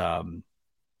that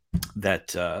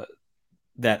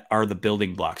are the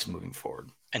building blocks moving forward.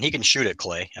 And he can shoot it,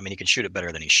 Clay. I mean, he can shoot it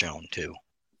better than he's shown too.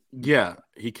 Yeah,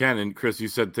 he can. And Chris, you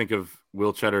said think of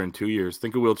Will Cheddar in 2 years.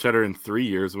 Think of Will Cheddar in 3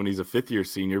 years when he's a fifth-year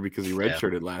senior because he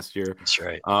redshirted last year. That's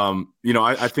right.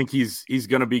 I think he's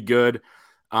going to be good.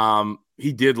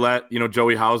 He did let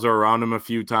Joey Hauser around him a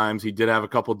few times. He did have a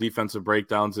couple defensive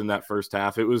breakdowns in that first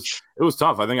half. It was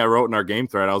tough. I think I wrote in our game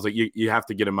thread, I was like, you have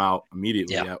to get him out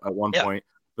immediately at one point.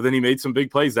 But then he made some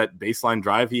big plays. That baseline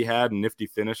drive he had and nifty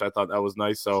finish, I thought that was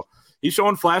nice. So he's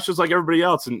showing flashes like everybody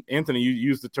else. And Anthony, you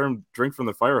used the term drink from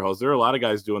the fire hose. There are a lot of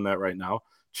guys doing that right now,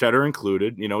 Cheddar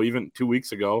included. Even 2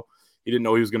 weeks ago, he didn't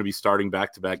know he was going to be starting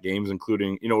back-to-back games,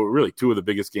 including, really two of the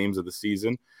biggest games of the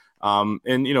season.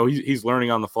 He's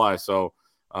learning on the fly. So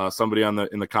somebody in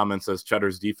the comments says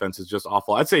Cheddar's defense is just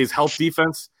awful. I'd say his help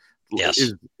defense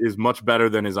is much better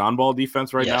than his on-ball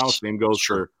defense right now. Same goes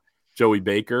for Joey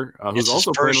Baker, who's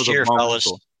also playing with a long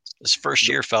ankle. His first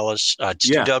year, fellas.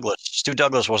 Stu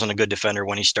Douglas wasn't a good defender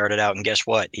when he started out, and guess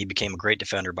what? He became a great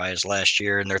defender by his last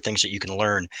year, and there are things that you can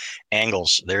learn.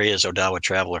 Angles. There he is, Odawa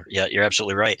Traveler. Yeah, you're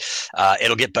absolutely right.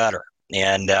 It'll get better,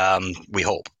 and we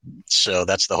hope. So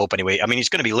that's the hope anyway. I mean, he's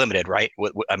going to be limited, right?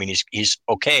 I mean, he's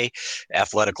okay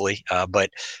athletically, but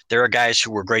there are guys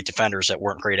who were great defenders that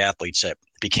weren't great athletes that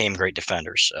became great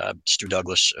defenders. Stu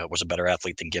Douglas was a better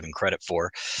athlete than given credit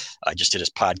for. I just did his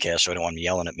podcast, so I don't want him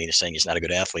yelling at me to saying he's not a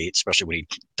good athlete, especially when he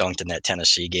dunked in that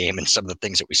Tennessee game and some of the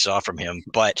things that we saw from him.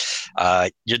 But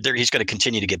he's going to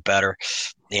continue to get better.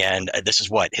 And this is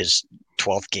his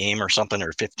 12th game or something,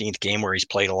 or 15th game where he's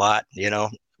played a lot,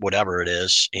 whatever it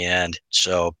is. And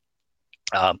so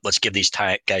let's give these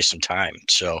guys some time.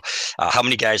 So how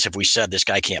many guys have we said this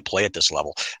guy can't play at this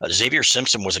level? Xavier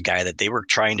Simpson was a guy that they were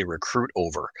trying to recruit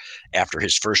over after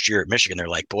his first year at Michigan. They're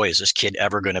like, boy, is this kid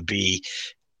ever going to be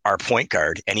our point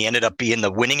guard? And he ended up being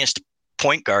the winningest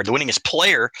point guard, the winningest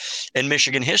player in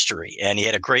Michigan history, and he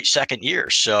had a great second year.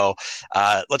 So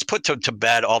let's put to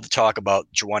bed all the talk about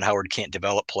Juwan Howard can't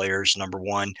develop players, number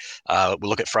one. We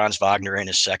look at Franz Wagner in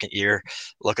his second year.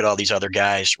 Look at all these other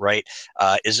guys, right?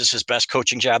 Is this his best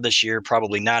coaching job this year?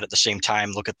 Probably not. At the same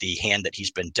time, look at the hand that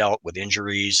he's been dealt with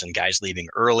injuries and guys leaving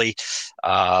early.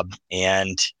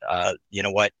 You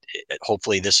know what?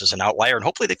 Hopefully this is an outlier, and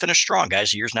hopefully they finish strong,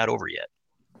 guys. The year's not over yet.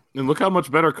 And look how much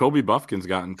better Kobe Buffkin's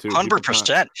gotten too.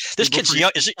 100%. This kid's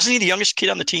young. Isn't he the youngest kid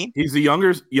on the team? He's the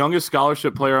youngest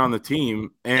scholarship player on the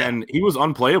team, and he was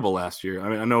unplayable last year. I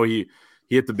mean, I know he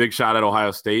hit the big shot at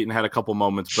Ohio State and had a couple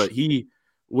moments, but he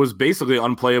was basically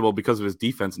unplayable because of his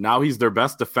defense. Now he's their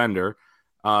best defender,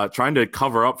 trying to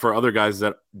cover up for other guys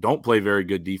that don't play very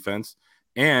good defense.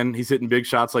 And he's hitting big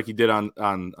shots like he did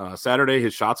on Saturday.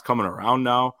 His shot's coming around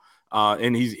now.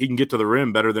 And he can get to the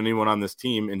rim better than anyone on this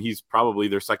team, and he's probably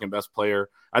their second best player.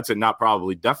 I'd say not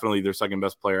probably, definitely their second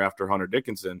best player after Hunter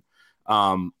Dickinson.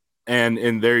 And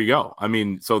there you go. I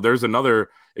mean, so there's another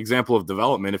example of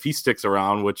development if he sticks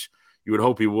around, which you would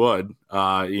hope he would.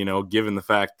 Given the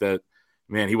fact that,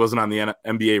 man, he wasn't on the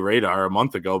NBA radar a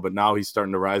month ago, but now he's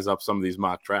starting to rise up some of these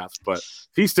mock drafts. But if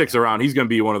he sticks around, he's going to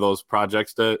be one of those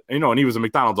projects that, and he was a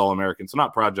McDonald's All-American, so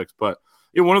not projects, but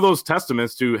one of those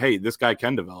testaments to, hey, this guy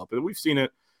can develop. And we've seen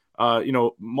it,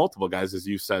 multiple guys, as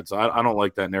you said. So I don't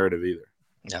like that narrative either.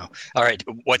 No. All right.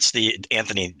 What's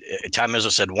Anthony, Tom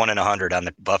Izzo said 1 in 100 on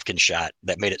the Buffkin shot.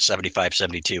 That made it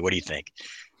 75-72. What do you think?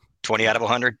 20 out of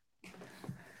 100?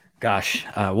 Gosh,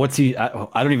 what's he? I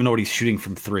don't even know what he's shooting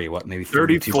from three. What, maybe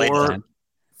 34?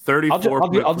 34.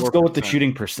 I'll just go with the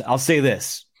shooting percent. I'll say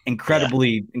this.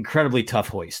 Incredibly tough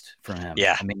hoist from him.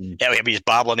 Yeah, I mean he's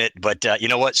bobbling it, but you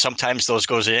know what? Sometimes those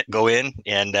go in,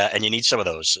 and you need some of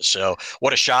those. So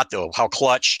what a shot, though! How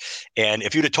clutch! And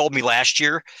if you'd have told me last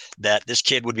year that this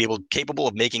kid would be capable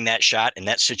of making that shot in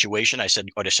that situation, I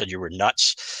would have said you were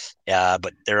nuts.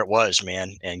 But there it was,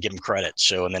 man, and give him credit.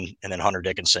 So and then Hunter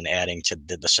Dickinson adding to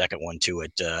the second one to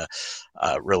it.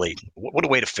 Really, what a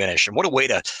way to finish, and what a way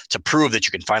to prove that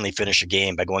you can finally finish a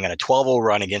game by going on a 12-0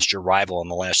 run against your rival in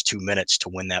the last 2 minutes to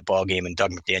win that ball game, and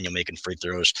Doug McDaniel making free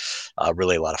throws.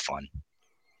 Really a lot of fun.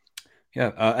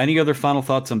 Yeah. Any other final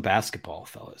thoughts on basketball,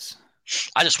 fellas?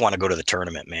 I just want to go to the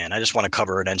tournament, man. I just want to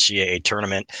cover an NCAA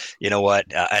tournament. You know what?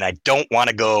 And I don't want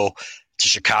to go to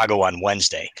Chicago on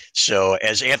Wednesday. So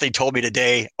as Anthony told me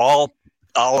today, all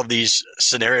of these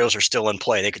scenarios are still in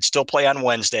play. They could still play on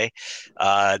Wednesday.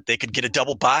 They could get a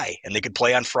double bye, and they could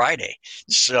play on Friday.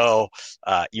 So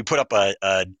you put up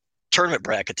a tournament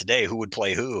bracket today, who would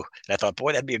play who? And I thought,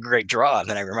 boy, that'd be a great draw. And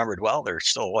then I remembered, well, there's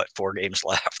still 4 games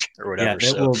left or whatever.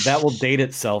 Yeah, that will date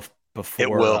itself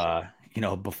before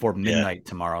before midnight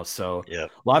tomorrow. So a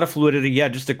lot of fluidity. Yeah,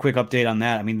 just a quick update on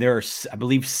that. I mean, there are, I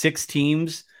believe, 6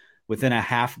 teams within a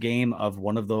half game of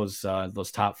one of those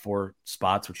top 4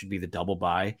 spots, which would be the double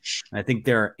bye. And I think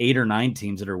there are 8 or 9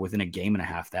 teams that are within a game and a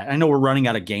half that. I know we're running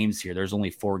out of games here. There's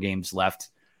only 4 games left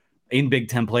in Big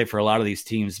Ten play for a lot of these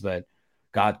teams, but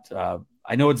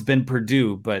I know it's been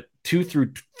Purdue, but 2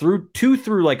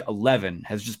 through like 11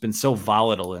 has just been so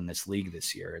volatile in this league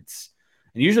this year.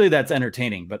 And usually that's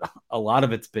entertaining, but a lot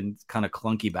of it's been kind of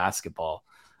clunky basketball.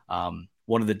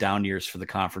 One of the down years for the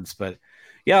conference, but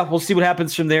yeah, we'll see what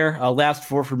happens from there. Last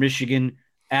 4 for Michigan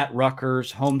at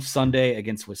Rutgers, home Sunday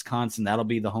against Wisconsin. That'll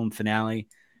be the home finale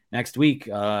next week.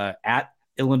 At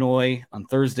Illinois on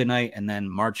Thursday night, and then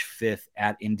March 5th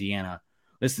at Indiana.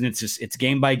 Listen, it's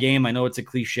game by game. I know it's a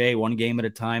cliche, one game at a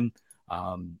time.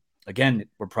 Again,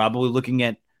 we're probably looking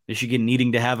at Michigan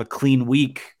needing to have a clean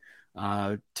week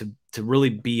to really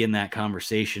be in that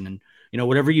conversation. And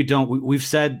whatever you don't, we've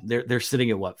said they're sitting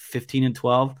at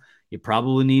 15-12. You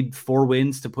probably need 4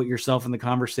 wins to put yourself in the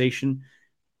conversation.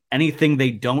 Anything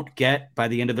they don't get by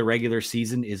the end of the regular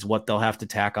season is what they'll have to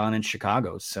tack on in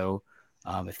Chicago. So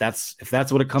if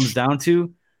that's what it comes down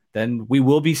to, then we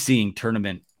will be seeing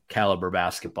tournament caliber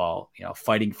basketball,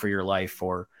 fighting for your life,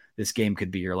 or this game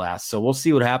could be your last. So we'll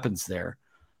see what happens there.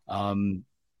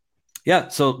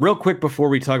 So real quick before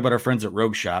we talk about our friends at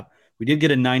Rogue Shop, we did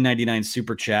get a $9.99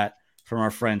 super chat from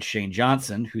our friend Shane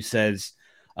Johnson, who says,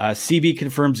 CB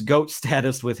confirms GOAT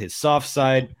status with his soft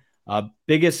side.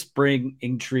 Biggest spring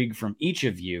intrigue from each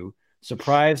of you.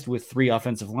 Surprised with 3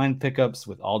 offensive line pickups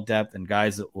with all depth and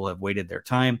guys that will have waited their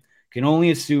time. Can only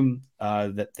assume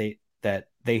that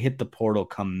they hit the portal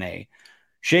come May.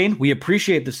 Shane, we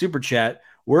appreciate the super chat.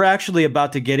 We're actually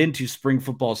about to get into spring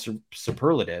football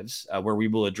superlatives, where we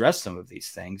will address some of these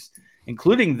things,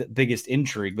 including the biggest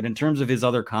intrigue. But in terms of his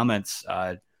other comments,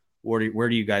 where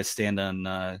do you guys stand on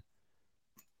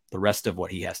the rest of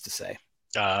what he has to say?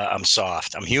 I'm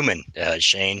soft. I'm human,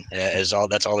 Shane. That's all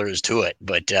there is to it.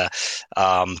 But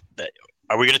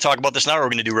are we going to talk about this now, or are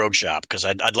we going to do Rogue Shop? Because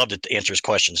I'd love to answer his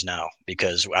questions now,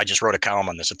 because I just wrote a column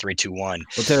on this at 321.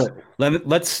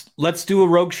 Let's do a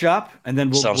Rogue Shop, and then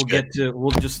we'll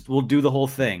do the whole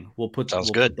thing. We'll put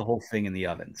the whole thing in the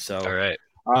oven. So all right.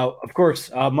 Of course,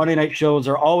 Monday night shows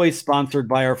are always sponsored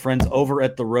by our friends over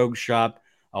at the Rogue Shop.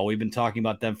 We've been talking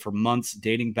about them for months,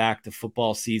 dating back to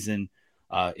football season.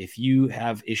 If you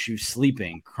have issues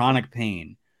sleeping, chronic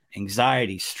pain,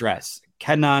 anxiety, stress,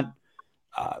 cannot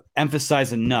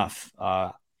emphasize enough,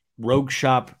 Rogue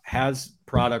Shop has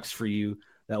products for you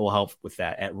that will help with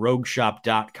that at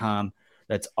rogueshop.com.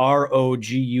 That's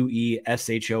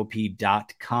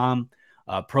ROGUESHOP.com.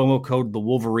 Promo code the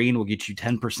Wolverine will get you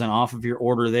 10% off of your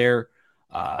order there.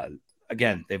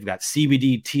 Again, they've got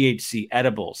CBD, THC,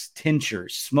 edibles,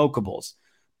 tinctures, smokables,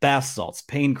 bath salts,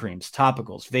 pain creams,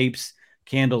 topicals, vapes,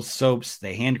 candles, soaps.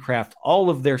 They handcraft all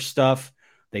of their stuff.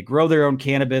 They grow their own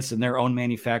cannabis in their own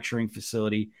manufacturing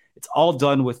facility. It's all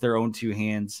done with their own two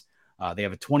hands. They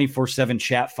have a 24/7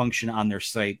 chat function on their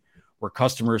site where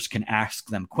customers can ask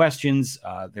them questions.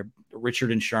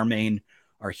 Richard and Charmaine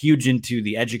are huge into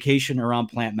the education around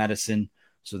plant medicine,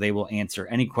 so they will answer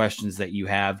any questions that you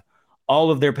have.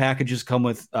 All of their packages come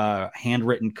with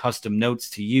handwritten custom notes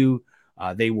to you.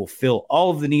 They will fill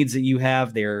all of the needs that you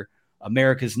have. They're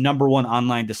America's #1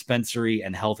 online dispensary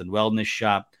and health and wellness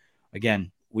shop.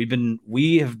 Again,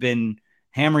 we have been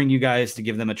hammering you guys to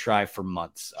give them a try for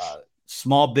months.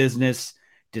 Small business,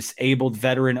 disabled,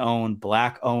 veteran-owned,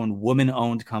 Black-owned,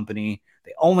 woman-owned company.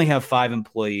 They only have 5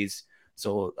 employees.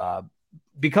 So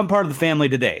become part of the family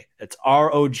today. That's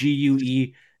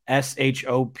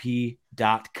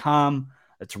ROGUESHOP.com.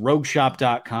 That's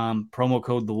rogueshop.com. Promo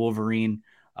code the Wolverine.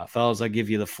 Fellas, I give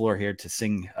you the floor here to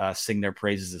sing their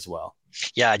praises as well.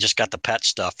 Yeah, I just got the pet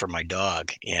stuff for my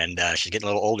dog, and she's getting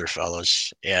a little older,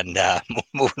 fellas, and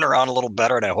moving around a little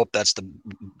better. And I hope that's the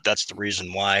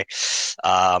reason why.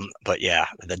 But yeah,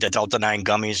 the Delta 9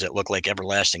 gummies that look like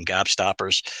everlasting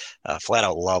gobstoppers, flat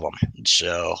out love them.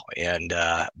 So,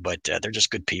 but they're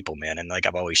just good people, man. And like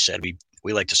I've always said,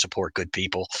 we like to support good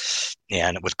people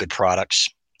and with good products.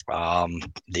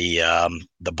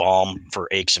 The balm for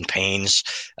aches and pains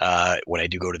when I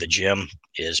do go to the gym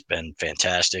has been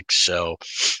fantastic. So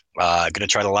gonna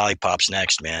try the lollipops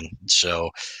next, man. So,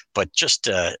 but just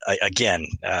again,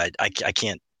 I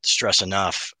can't stress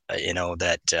enough,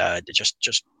 that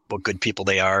just what good people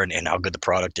they are and how good the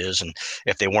product is. And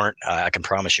if they weren't, I can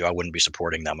promise you I wouldn't be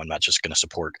supporting them. I'm not just going to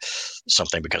support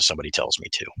something because somebody tells me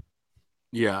to.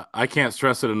 Yeah, I can't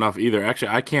stress it enough either. Actually,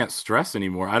 I can't stress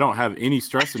anymore. I don't have any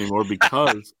stress anymore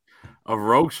because of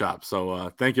Rogue Shop.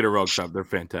 So thank you to Rogue Shop. They're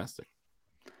fantastic.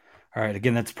 All right.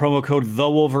 Again, that's promo code The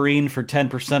Wolverine for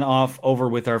 10% off over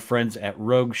with our friends at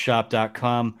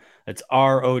rogueshop.com. That's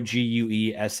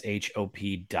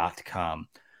ROGUESHOP.com.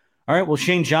 All right. Well,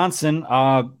 Shane Johnson,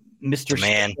 Mr.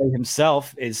 Man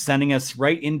himself, is sending us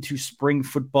right into spring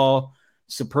football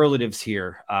superlatives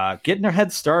here, getting our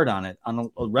head start on it. On the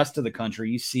rest of the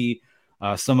country, you see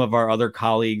some of our other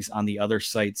colleagues on the other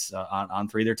sites on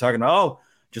 3. They're talking about,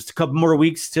 just a couple more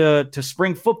weeks to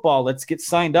spring football. Let's get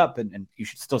signed up, and you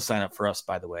should still sign up for us,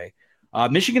 by the way.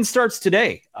 Michigan starts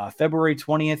today. February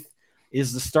 20th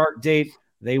is the start date.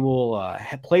 They will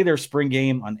play their spring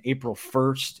game on April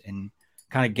 1st and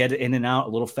kind of get it in and out a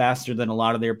little faster than a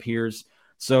lot of their peers.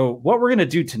 So what we're going to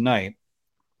do tonight,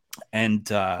 and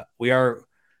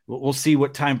we'll see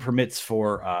what time permits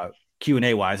for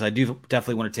Q&A wise. I do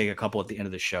definitely want to take a couple at the end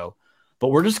of the show, but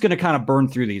we're just going to kind of burn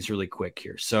through these really quick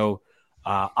here. So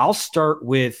I'll start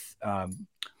with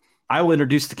I will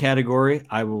introduce the category.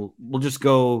 We'll just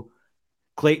go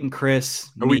Clayton, Chris.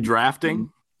 Are we drafting?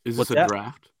 Is this a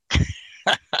draft?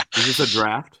 Is this a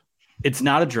draft? It's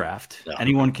not a draft. No.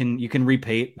 You can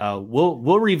repeat.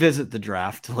 We'll revisit the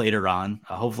draft later on.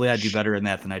 Hopefully I do better in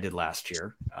that than I did last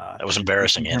year. That was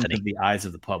embarrassing, Anthony. In the eyes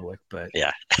of the public, but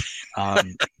yeah.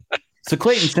 So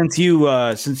Clayton, since you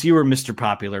were Mr.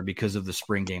 Popular because of the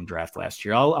spring game draft last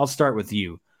year, I'll start with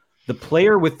you. The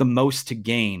player with the most to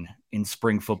gain in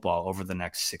spring football over the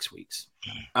next 6 weeks.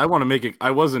 I want to make it.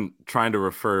 I wasn't trying to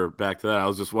refer back to that. I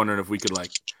was just wondering if we could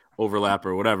overlap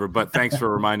or whatever. But thanks for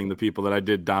reminding the people that I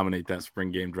did dominate that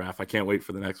spring game draft. I can't wait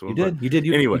for the next one. You did.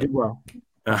 Anyway, you did well.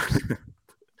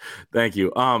 Thank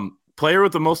you. Player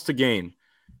with the most to gain.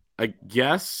 I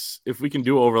guess if we can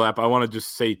do overlap, I want to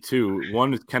just say 2.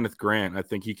 One is Kenneth Grant. I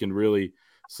think he can really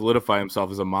solidify himself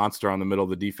as a monster on the middle of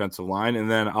the defensive line.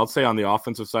 And then I'll say on the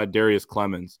offensive side, Darius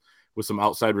Clemens with some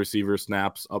outside receiver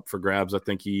snaps up for grabs. I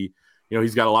think he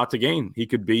he's got a lot to gain. He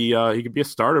could be a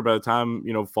starter by the time,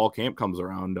 fall camp comes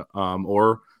around,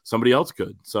 or somebody else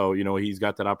could. So, he's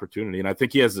got that opportunity. And I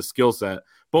think he has the skill set.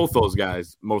 Both those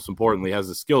guys, most importantly, has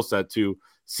the skill set to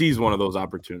seize one of those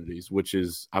opportunities, which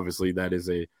is obviously that is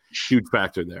a huge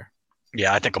factor there.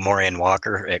 Yeah, I think Amorian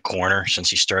Walker at corner, since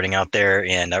he's starting out there,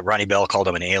 and Ronnie Bell called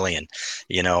him an alien,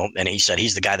 and he said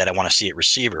he's the guy that I want to see at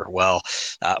receiver. Well,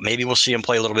 maybe we'll see him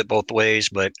play a little bit both ways,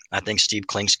 but I think Steve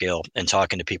Klingscale, in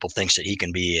talking to people, thinks that he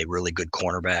can be a really good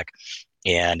cornerback.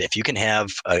 And if you can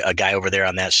have a guy over there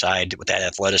on that side with that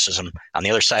athleticism, on the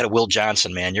other side of Will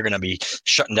Johnson, man, you're going to be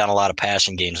shutting down a lot of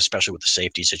passing games, especially with the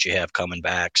safeties that you have coming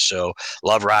back. So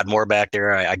love Rod Moore back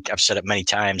there. I've said it many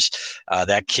times.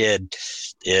 That kid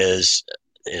is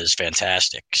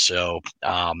fantastic. So,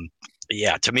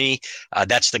 yeah, to me,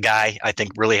 that's the guy I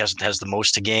think really has the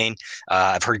most to gain.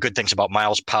 I've heard good things about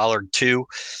Miles Pollard too.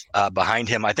 Behind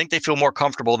him, I think they feel more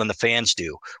comfortable than the fans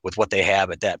do with what they have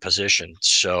at that position.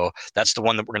 So that's the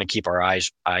one that we're going to keep our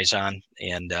eyes on,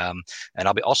 and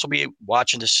I'll also be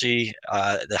watching to see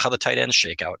how the tight ends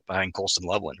shake out behind Colston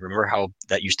Loveland. Remember how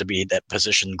that used to be, that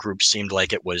position group seemed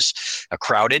like it was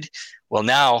crowded. Well,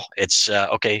 now it's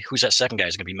okay. Who's that second guy?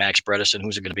 Is it going to be Max Bredesen?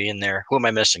 Who's it going to be in there? Who am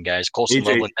I missing, guys? Colston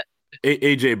Loveland.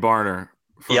 AJ Barner.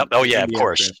 Yep. Oh yeah, of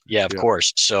course. Yeah, of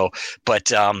course. So,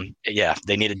 but yeah,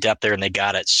 they needed depth there and they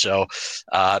got it. So,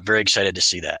 very excited to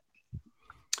see that.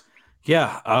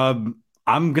 Yeah.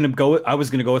 I was going to go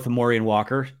with Amorian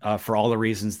Walker for all the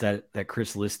reasons that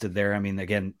Chris listed there. I mean,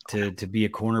 again, to be a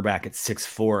cornerback at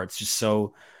 6'4", it's just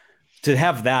so, to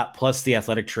have that plus the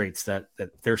athletic traits that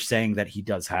they're saying that he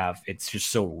does have, it's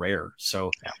just so rare.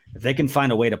 So if they can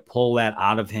find a way to pull that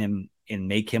out of him and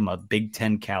make him a Big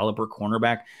Ten caliber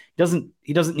cornerback,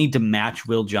 he doesn't need to match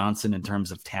Will Johnson in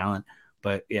terms of talent,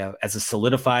 but yeah, as a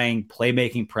solidifying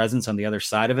playmaking presence on the other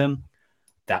side of him,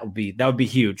 that would be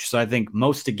huge. So I think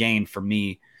most to gain for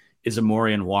me is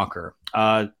Amorian Walker.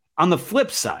 On the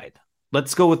flip side,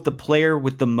 let's go with the player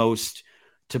with the most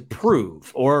to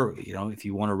prove, or, if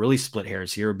you want to really split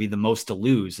hairs here, would be the most to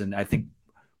lose. And I think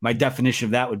my definition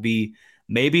of that would be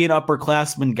maybe an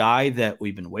upperclassman guy that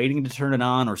we've been waiting to turn it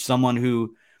on, or someone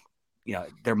who,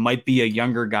 there might be a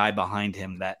younger guy behind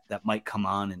him that might come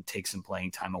on and take some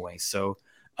playing time away. So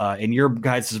in your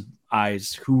guys'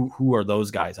 eyes, who are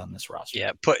those guys on this roster?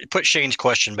 Yeah. Put Shane's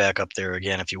question back up there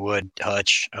again, if you would,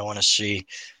 Hutch. I want to see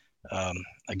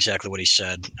exactly what he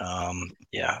said.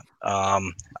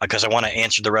 Because I want to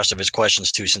answer the rest of his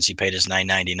questions too, since he paid his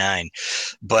 $9.99.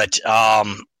 But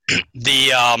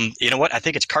you know what? I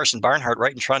think it's Carson Barnhart,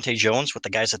 right, and Trante Jones with the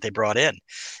guys that they brought in,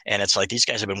 and it's like these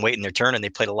guys have been waiting their turn, and they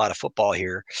played a lot of football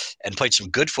here and played some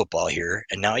good football here,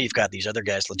 and now you've got these other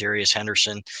guys, Ladarius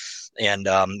Henderson and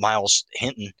Miles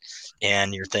Hinton,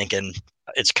 and you're thinking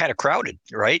it's kind of crowded,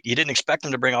 right? You didn't expect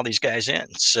them to bring all these guys in,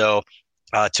 so.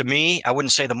 To me, I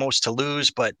wouldn't say the most to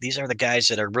lose, but these are the guys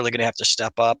that are really going to have to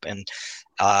step up and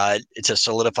to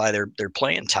solidify their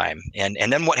playing time. And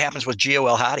then what happens with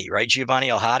Giovanni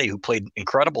El-Hadi, who played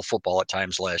incredible football at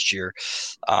times last year.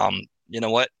 You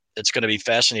know what? It's going to be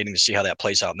fascinating to see how that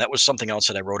plays out. And that was something else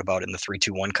that I wrote about in the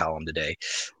 3-2-1 column today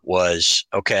was,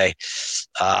 okay,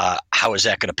 how is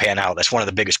that going to pan out? That's one of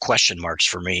the biggest question marks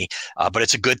for me. But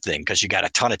it's a good thing because you got a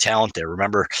ton of talent there.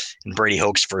 Remember in Brady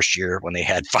Hoke's first year when they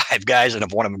had 5 guys and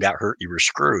if one of them got hurt, you were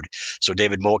screwed. So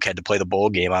David Molk had to play the bowl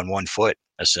game on one foot,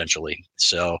 essentially.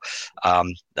 So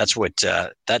that's what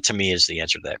that to me is the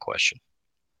answer to that question.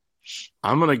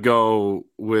 I'm going to go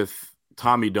with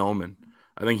Tommy Doman.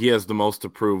 I think he has the most to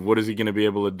prove. What is he going to be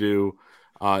able to do?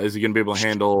 Is he going to be able to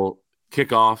handle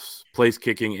kickoffs, place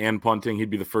kicking, and punting? He'd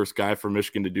be the first guy for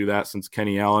Michigan to do that since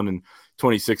Kenny Allen in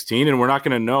 2016. And we're not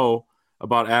going to know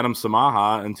about Adam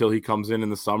Samaha until he comes in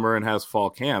the summer and has fall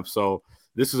camp. So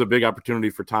this is a big opportunity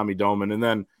for Tommy Doman. And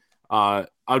then I'd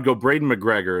go Braden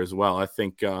McGregor as well. I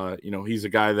think, he's a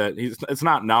guy that it's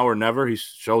not now or never. He's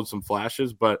showed some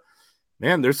flashes, but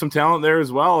man, there's some talent there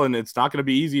as well, and it's not going to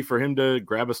be easy for him to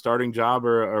grab a starting job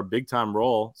or a big-time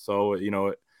role. So,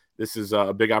 this is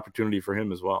a big opportunity for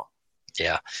him as well.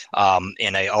 Yeah.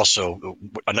 And I also,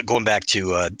 going back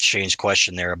to Shane's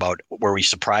question there about were we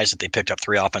surprised that they picked up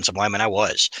 3 offensive linemen?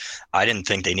 I didn't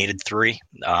think they needed 3.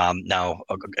 Now,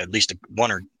 at least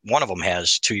one of them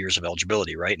has 2 years of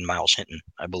eligibility, right? And Miles Hinton,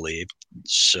 I believe.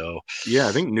 So yeah,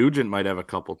 I think Nugent might have a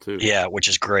couple too. Yeah, which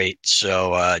is great.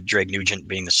 So Drake Nugent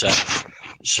being the 7th.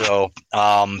 So,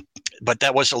 but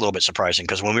that was a little bit surprising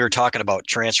because when we were talking about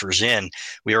transfers in,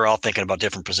 we were all thinking about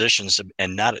different positions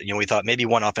and not, we thought maybe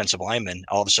 1 offensive lineman.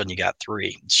 All of a sudden you got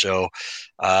 3. So,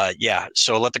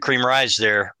 so let the cream rise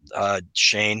there,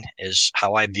 Shane, is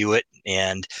how I view it.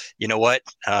 And you know what?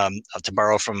 To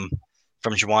borrow from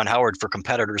from Juwan Howard for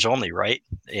competitors only, right?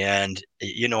 And,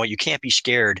 you can't be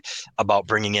scared about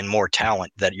bringing in more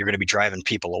talent that you're going to be driving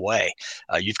people away.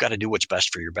 You've got to do what's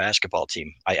best for your basketball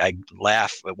team. I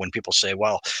laugh when people say,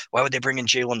 well, why would they bring in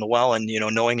Jalen Llewellyn,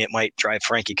 knowing it might drive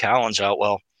Frankie Collins out?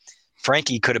 Well,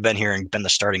 Frankie could have been here and been the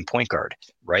starting point guard,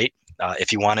 right?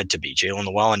 If he wanted to be. Jalen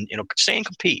Llewellyn, stay and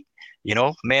compete,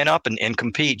 man up and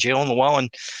compete. Jalen Llewellyn,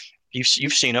 you've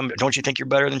seen him. Don't you think you're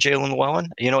better than Jalen Llewellyn?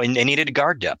 And they needed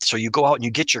guard depth. So you go out and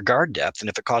you get your guard depth. And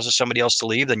if it causes somebody else to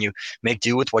leave, then you make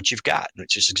do with what you've got.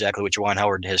 Which is exactly what Juwan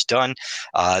Howard has done.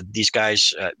 These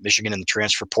guys, Michigan in the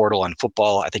transfer portal on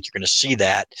football, I think you're going to see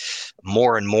that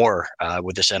more and more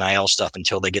with this NIL stuff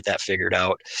until they get that figured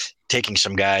out. Taking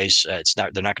some guys, they're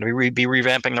not going to be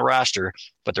revamping the roster,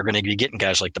 but they're going to be getting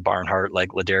guys like the Barnhart, like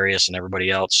Ladarius and everybody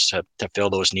else to fill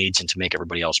those needs and to make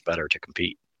everybody else better to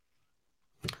compete.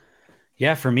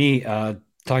 Yeah, for me,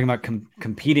 talking about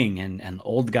competing and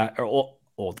old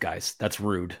guys, that's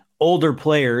rude. Older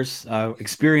players,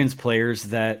 experienced players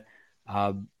that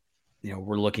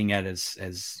we're looking at as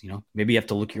maybe you have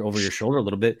to look over your shoulder a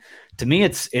little bit. To me,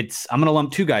 it's I'm going to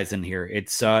lump two guys in here.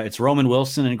 It's Roman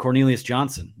Wilson and Cornelius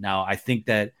Johnson. Now, I think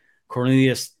that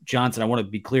Cornelius Johnson, I want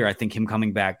to be clear, I think him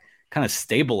coming back kind of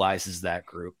stabilizes that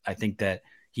group. I think that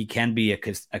he can be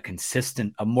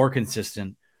a more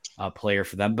consistent player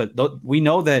for them. But we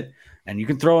know that, and you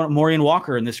can throw in Maureen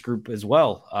Walker in this group as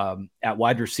well at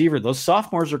wide receiver. Those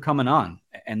sophomores are coming on,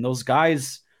 and those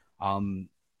guys,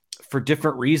 for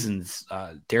different reasons,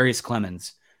 Darius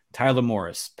Clemens, Tyler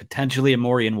Morris, potentially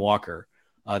Maureen Walker,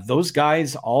 those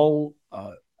guys all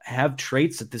have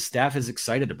traits that the staff is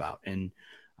excited about. And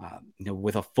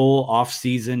with a full off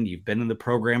season, you've been in the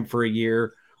program for a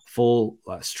year, full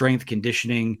strength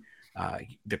conditioning.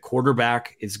 The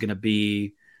quarterback is going to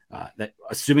be that,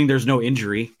 assuming there's no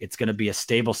injury, it's going to be a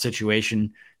stable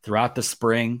situation throughout the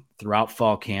spring, throughout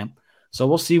fall camp. So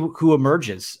we'll see who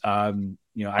emerges. I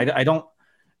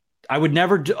would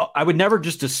never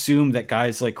just assume that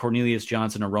guys like Cornelius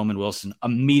Johnson or Roman Wilson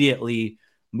immediately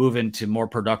move into more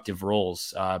productive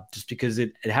roles, just because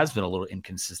it has been a little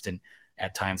inconsistent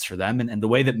at times for them. And the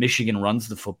way that Michigan runs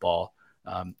the football,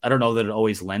 I don't know that it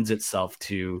always lends itself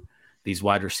to these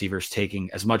wide receivers taking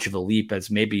as much of a leap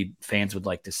as maybe fans would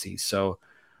like to see. So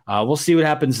we'll see what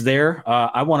happens there.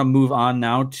 I want to move on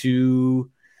now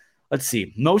to, let's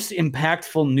see, most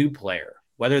impactful new player,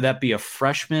 whether that be a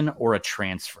freshman or a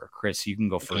transfer. Chris, you can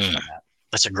go first on that.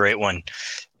 That's a great one.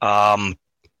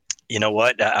 You know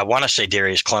what? I want to say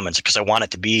Darius Clemens because I want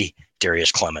it to be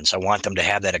Darius Clemens. I want them to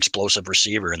have that explosive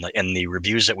receiver. And the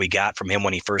reviews that we got from him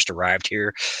when he first arrived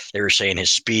here, they were saying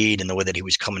his speed and the way that he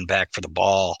was coming back for the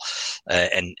ball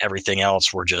and everything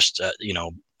else were just,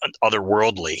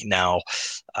 otherworldly. Now,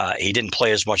 he didn't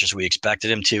play as much as we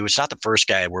expected him to. It's not the first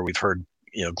guy where we've heard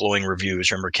glowing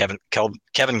reviews. Remember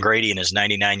Kevin Grady and his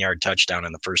 99-yard touchdown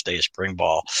in the first day of spring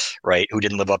ball, right? Who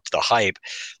didn't live up to the hype,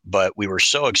 but we were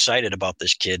so excited about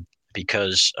this kid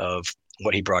because of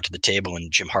what he brought to the table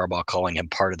and Jim Harbaugh calling him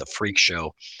part of the freak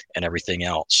show and everything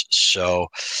else. So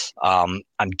I'm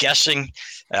guessing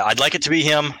I'd like it to be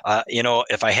him.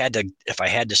 If I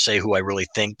had to say who I really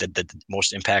think that the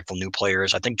most impactful new player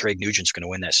is, I think Greg Nugent's going to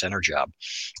win that center job.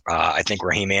 I think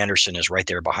Raheem Anderson is right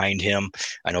there behind him.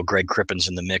 I know Greg Crippen's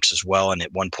in the mix as well. And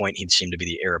at one point he seemed to be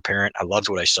the heir apparent. I loved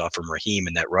what I saw from Raheem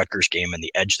in that Rutgers game and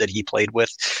the edge that he played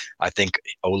with. I think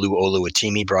Olu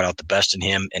Atimi brought out the best in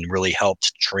him and really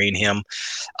helped train him.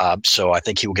 So I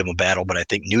think he will give him a battle, but I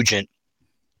think Nugent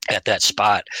at that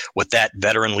spot with that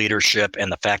veteran leadership and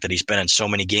the fact that he's been in so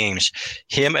many games,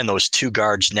 him and those two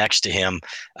guards next to him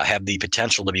have the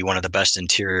potential to be one of the best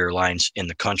interior lines in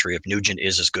the country if Nugent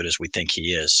is as good as we think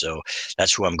he is. So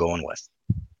that's who I'm going with.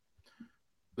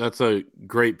 That's a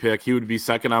great pick. He would be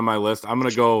second on my list. I'm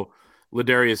going to go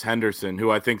Ladarius Henderson,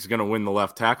 who I think is going to win the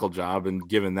left tackle job. And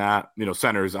given that,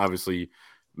 center is obviously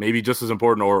maybe just as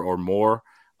important or more.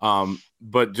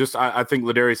 But just I think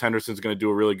Ladarius Henderson's going to do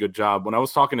a really good job. When I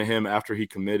was talking to him after he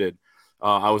committed,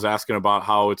 I was asking about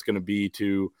how it's going to be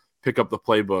to pick up the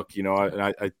playbook, and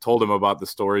I told him about the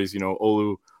stories.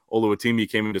 Olu Atimi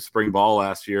came into spring ball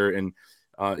last year, and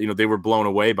they were blown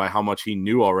away by how much he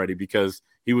knew already because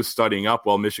he was studying up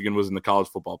while Michigan was in the college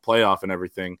football playoff and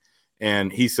everything.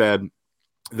 And he said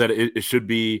that it should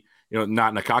be,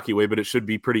 not in a cocky way, but it should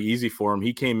be pretty easy for him.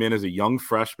 He came in as a young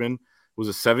freshman, was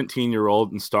a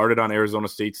 17-year-old and started on Arizona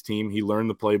State's team. He learned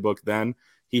the playbook then.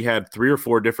 He had 3 or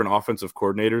 4 different offensive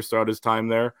coordinators throughout his time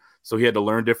there. So he had to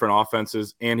learn different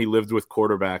offenses, and he lived with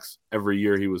quarterbacks every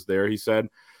year he was there, he said.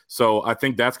 So I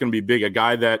think that's going to be big. A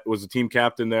guy that was a team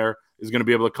captain there is going to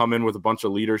be able to come in with a bunch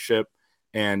of leadership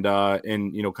and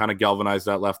kind of galvanize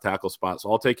that left tackle spot.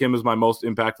 So I'll take him as my most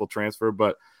impactful transfer.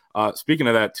 But speaking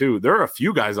of that too, there are a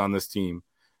few guys on this team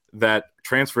that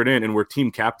transferred in and were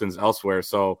team captains elsewhere.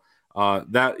 So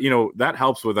that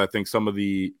helps with, I think, some of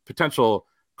the potential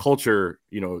culture,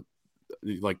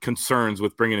 like concerns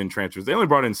with bringing in transfers. They only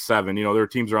brought in 7. There are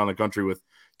teams around the country with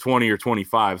 20 or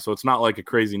 25. So it's not like a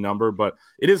crazy number, but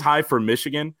it is high for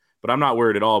Michigan. But I'm not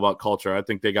worried at all about culture. I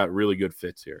think they got really good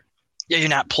fits here. Yeah, you're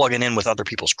not plugging in with other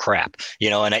people's crap,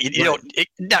 and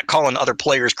not calling other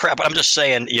players crap, but I'm just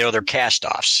saying, they're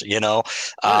cast-offs,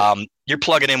 Right. You're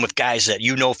plugging in with guys that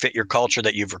fit your culture,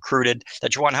 that you've recruited,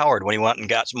 that Juwan Howard, when he went and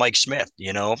got Mike Smith,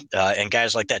 and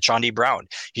guys like that, Sean D. Brown,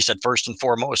 he said, first and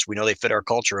foremost, we know they fit our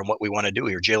culture and what we want to do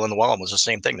here. Jalen Llewellyn was the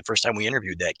same thing. The first time we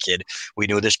interviewed that kid, we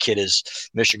knew this kid is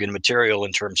Michigan material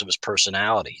in terms of his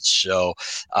personality. So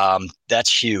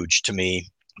that's huge to me.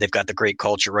 They've got the great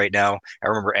culture right now. I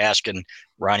remember asking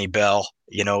Ronnie Bell,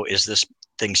 is this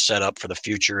thing set up for the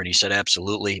future? And he said,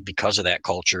 absolutely, because of that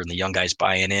culture and the young guys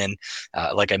buying in.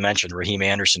 Like I mentioned, Raheem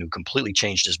Anderson, who completely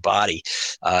changed his body.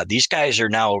 These guys are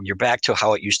now, you're back to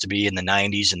how it used to be in the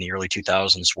 90s and the early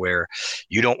 2000s, where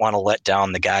you don't want to let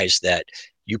down the guys that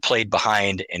you played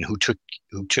behind and who took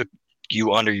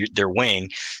you under their wing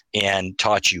and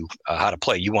taught you how to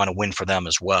play. You want to win for them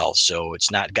as well. So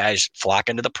it's not guys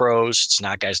flocking to the pros. It's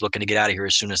not guys looking to get out of here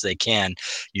as soon as they can.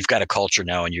 You've got a culture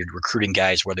now, and you're recruiting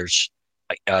guys, whether it's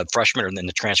freshmen or in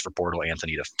the transfer portal,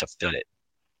 Anthony, to fit it.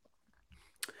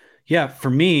 Yeah, for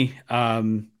me, we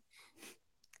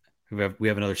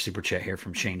have another super chat here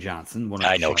from Shane Johnson.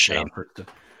 I know Shane.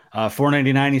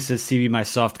 $4.99. He says, "CV, my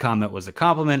soft comment was a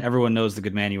compliment. Everyone knows the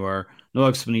good man you are. No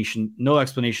explanation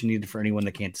needed for anyone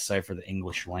that can't decipher the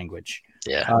English language."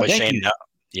 Yeah, but Shane,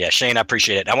 Shane, I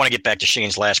appreciate it. I want to get back to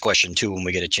Shane's last question too when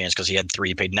we get a chance, because he had 3.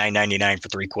 He paid $9.99 for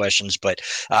 3 questions, but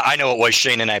I know it was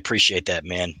Shane, and I appreciate that,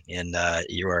 man. And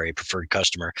you are a preferred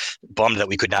customer. Bummed that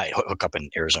we could not hook up in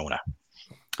Arizona.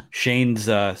 Shane's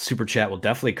super chat will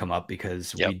definitely come up,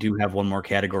 because we do have one more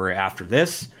category after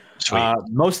this. Sweet.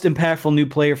 Most impactful new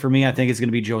player for me, I think, is going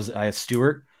to be Josiah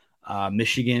Stewart.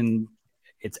 Michigan,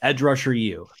 it's edge rusher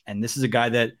U. And this is a guy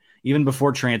that, even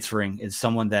before transferring, is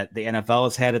someone that the NFL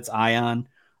has had its eye on.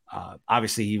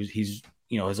 Obviously, he's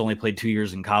has only played 2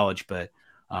 years in college, but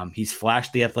he's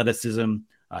flashed the athleticism.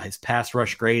 His pass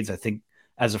rush grades, I think,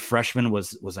 as a freshman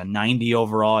was a 90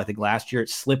 overall. I think last year it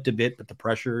slipped a bit, but the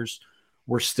pressures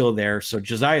were still there. So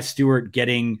Josiah Stewart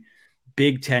getting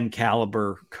Big Ten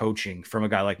caliber coaching from a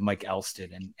guy like Mike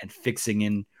Elston and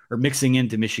mixing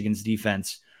into Michigan's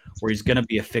defense, where he's going to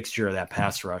be a fixture of that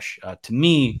pass rush. To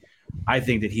me, I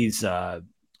think that he's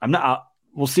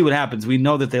we'll see what happens. We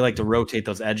know that they like to rotate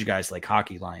those edge guys like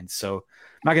hockey lines. So I'm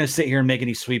not going to sit here and make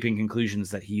any sweeping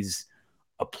conclusions that he's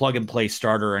a plug and play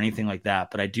starter or anything like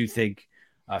that. But I do think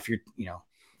if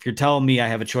you're telling me I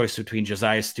have a choice between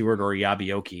Josiah Stewart or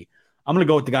Yabioki, I'm going to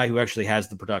go with the guy who actually has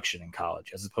the production in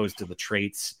college, as opposed to the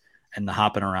traits and the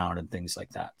hopping around and things like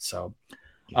that. So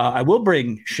I will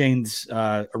bring Shane's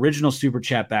original super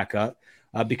chat back up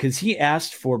because he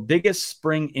asked for biggest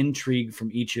spring intrigue from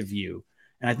each of you.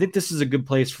 And I think this is a good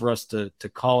place for us to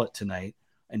call it tonight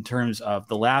in terms of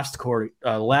the last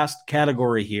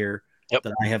category here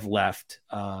that I have left.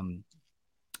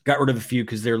 Got rid of a few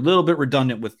because they're a little bit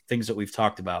redundant with things that we've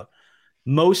talked about.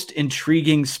 Most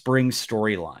intriguing spring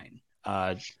storyline.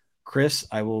 Chris,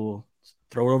 I will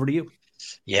throw it over to you.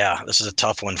 Yeah, this is a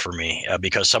tough one for me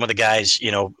because some of the guys,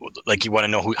 like you want to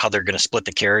know how they're going to split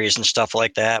the carries and stuff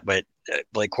like that. But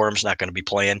Blake Corum's not going to be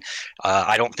playing.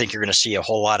 I don't think you're going to see a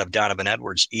whole lot of Donovan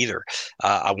Edwards either.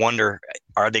 I wonder,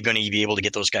 are they going to be able to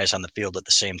get those guys on the field at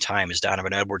the same time? Is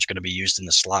Donovan Edwards going to be used in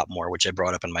the slot more, which I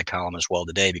brought up in my column as well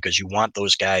today, because you want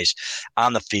those guys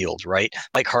on the field, right?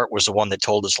 Mike Hart was the one that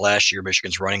told us last year,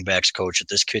 Michigan's running backs coach, that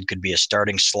this kid could be a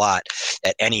starting slot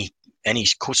at any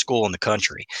school in the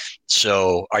country.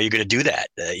 So are you going to do that,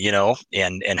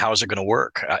 and how is it going to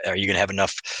work? Are you going to have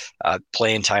enough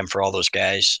playing time for all those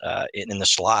guys in the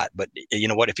slot? But you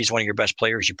know what, if he's one of your best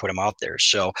players, you put him out there.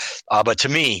 So, but to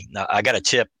me, I got a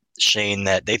tip, Shane,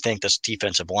 that they think this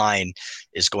defensive line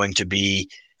is going to be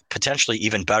potentially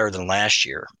even better than last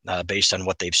year, based on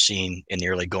what they've seen in the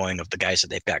early going of the guys that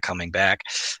they've got coming back.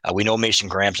 We know Mason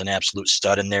Graham's an absolute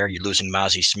stud in there. You're losing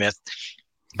Mozzie Smith.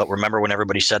 But remember when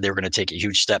everybody said they were going to take a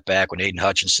huge step back when Aiden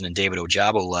Hutchinson and David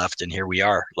Ojabo left, and here we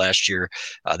are. Last year,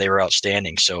 they were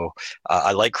outstanding. So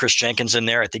I like Chris Jenkins in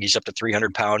there. I think he's up to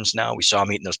 300 pounds now. We saw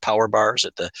him eating those power bars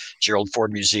at the Gerald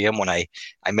Ford Museum when I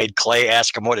made Clay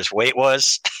ask him what his weight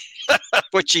was,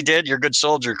 which he did. You're a good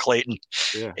soldier, Clayton.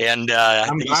 Yeah. And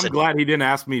I'm glad he didn't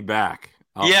ask me back.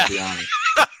 I'll be honest.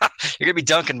 gonna be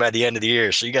dunking by the end of the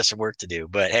year, so you got some work to do.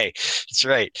 But hey, that's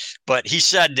right. But he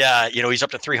said, he's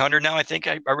up to 300 now. I think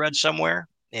I read somewhere,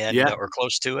 and or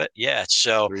close to it. Yeah.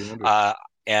 So, 300.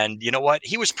 and you know what?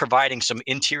 He was providing some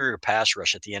interior pass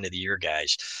rush at the end of the year,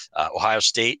 guys. Ohio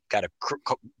State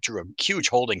drew a huge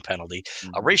holding penalty.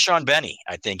 Rayshon Benny,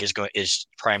 I think, is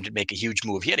primed to make a huge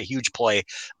move. He had a huge play,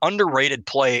 underrated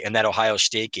play in that Ohio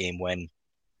State game when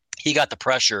he got the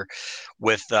pressure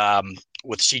with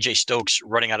C.J. Stokes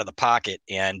running out of the pocket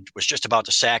and was just about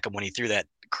to sack him when he threw that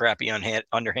crappy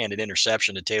underhanded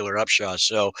interception to Taylor Upshaw.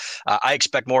 So I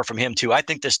expect more from him too. I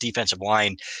think this defensive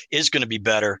line is going to be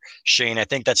better. Shane, I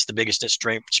think that's the biggest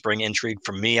spring intrigue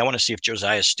for me. I want to see if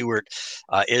Josiah Stewart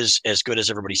is as good as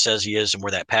everybody says he is and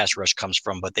where that pass rush comes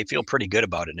from, but they feel pretty good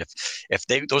about it. And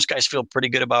if those guys feel pretty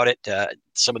good about it,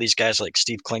 some of these guys like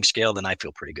Steve Klinkscale, then I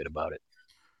feel pretty good about it.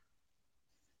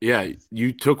 Yeah,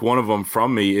 you took one of them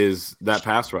from me, is that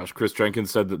pass rush. Chris Jenkins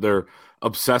said that they're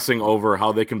obsessing over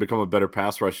how they can become a better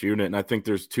pass rush unit. And I think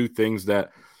there's two things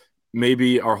that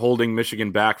maybe are holding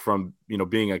Michigan back from,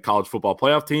 being a college football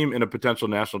playoff team and a potential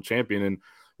national champion. And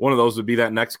one of those would be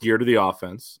that next gear to the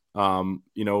offense,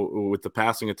 with the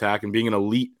passing attack and being an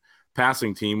elite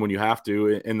passing team when you have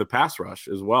to, in the pass rush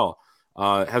as well.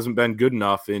 It hasn't been good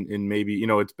enough in maybe,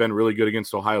 it's been really good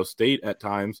against Ohio State at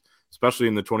times, especially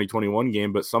in the 2021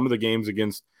 game. But some of the games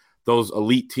against those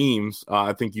elite teams,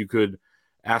 I think you could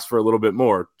ask for a little bit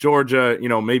more. Georgia,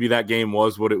 maybe that game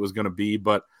was what it was going to be,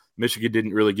 but Michigan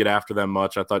didn't really get after them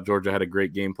much. I thought Georgia had a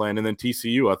great game plan. And then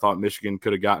TCU, I thought Michigan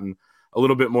could have gotten a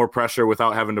little bit more pressure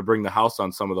without having to bring the house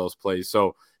on some of those plays.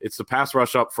 So it's the pass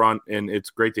rush up front, and it's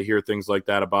great to hear things like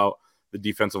that about the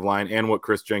defensive line and what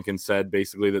Chris Jenkins said,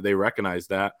 basically, that they recognize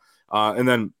that. And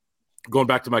then going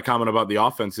back to my comment about the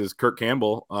offense is Kirk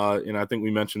Campbell, and I think we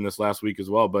mentioned this last week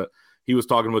as well, but he was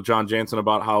talking with John Jansen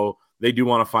about how they do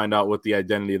want to find out what the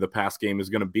identity of the pass game is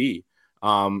going to be.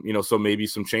 So maybe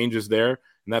some changes there.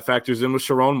 And that factors in with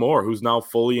Sharon Moore, who's now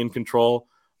fully in control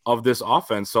of this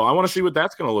offense. So I want to see what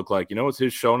that's going to look like. It's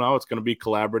his show now. It's going to be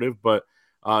collaborative, but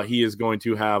he is going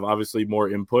to have obviously more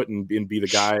input and be the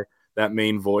guy, that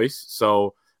main voice.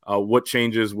 So what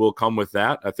changes will come with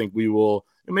that? I think we will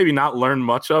maybe not learn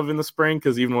much of in the spring,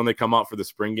 because even when they come out for the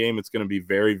spring game, it's going to be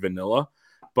very vanilla.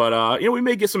 But, we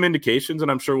may get some indications, and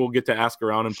I'm sure we'll get to ask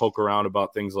around and poke around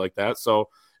about things like that. So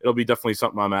it'll be definitely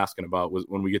something I'm asking about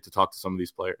when we get to talk to some of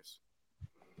these players.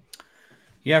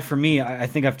 Yeah, for me, I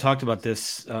think I've talked about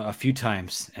this a few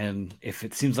times, and if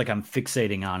it seems like I'm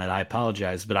fixating on it, I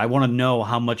apologize, but I want to know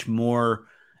how much more,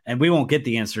 and we won't get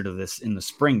the answer to this in the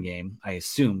spring game, I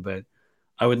assume, but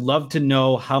I would love to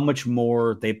know how much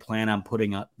more they plan on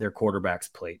putting up their quarterback's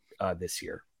plate this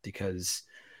year, because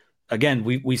again,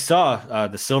 we saw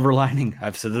the silver lining.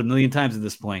 I've said it a million times at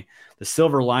this point. The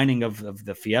silver lining of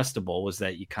the Fiesta Bowl was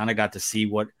that you kind of got to see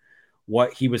what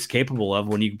he was capable of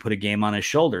when you put a game on his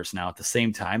shoulders. Now, at the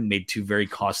same time, made two very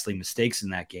costly mistakes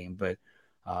in that game. But,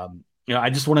 I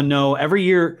just want to know every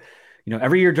year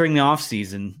during the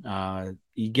offseason,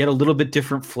 you get a little bit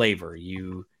different flavor.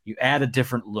 You add a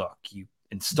different look. You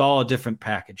install a different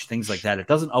package, things like that. It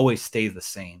doesn't always stay the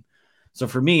same. So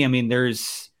for me,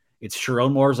 it's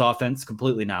Sharon Moore's offense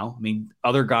completely now.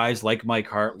 Other guys like Mike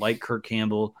Hart, like Kirk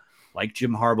Campbell, like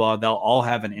Jim Harbaugh, they'll all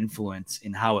have an influence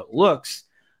in how it looks.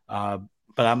 But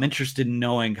I'm interested in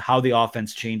knowing how the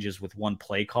offense changes with one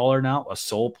play caller now, a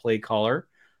sole play caller.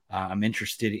 I'm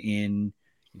interested in,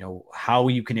 how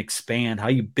you can expand, how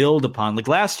you build upon. Like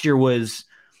last year was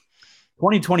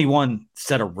 2021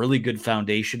 set a really good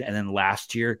foundation. And then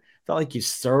last year felt like you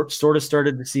sort of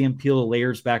started to see him peel the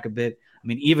layers back a bit.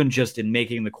 Even just in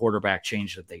making the quarterback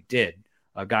change that they did,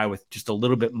 a guy with just a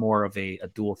little bit more of a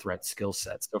dual threat skill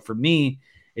set. So for me,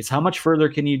 it's how much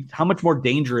more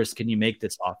dangerous can you make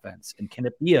this offense? And can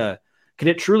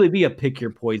it truly be a pick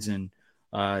your poison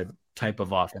type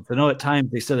of offense? I know at times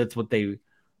they said that's what they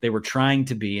were trying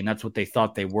to be, and that's what they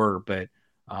thought they were. But,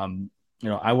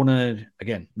 I want to,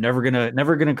 again, never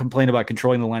going to complain about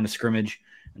controlling the line of scrimmage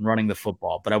and running the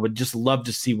football, but I would just love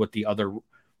to see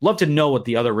love to know what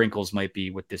the other wrinkles might be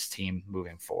with this team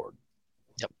moving forward.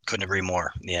 Yep, couldn't agree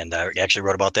more. And I actually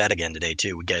wrote about that again today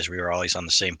too. We were always on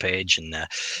the same page, and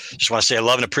just want to say I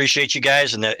love and appreciate you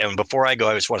guys. And before I go,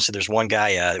 I just want to say there's one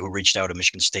guy who reached out, a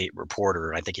Michigan State reporter,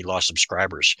 and I think he lost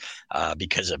subscribers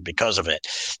because of it.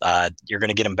 You're going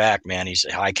to get him back, man. He's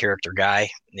a high character guy,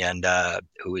 and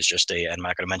who is I'm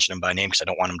not going to mention him by name because I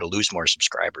don't want him to lose more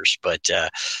subscribers, but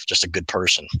just a good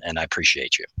person, and I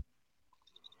appreciate you.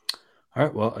 All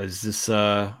right. Well, is this?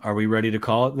 Are we ready to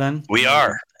call it then? We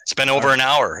are. It's been over an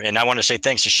hour, and I want to say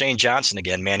thanks to Shane Johnson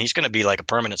again, man. He's going to be like a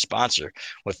permanent sponsor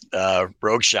with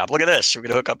Rogue Shop. Look at this. We're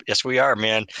going to hook up. Yes, we are,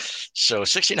 man. So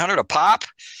 $1,600 a pop.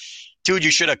 Dude, you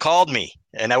should have called me,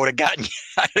 and I would have gotten you.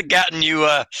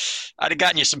 I'd have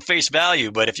gotten you some face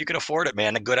value. But if you can afford it,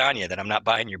 man, then good on you. Then I'm not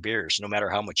buying your beers, no matter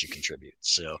how much you contribute.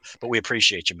 So, but we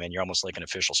appreciate you, man. You're almost like an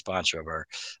official sponsor of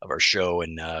our show,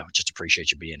 and just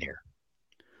appreciate you being here.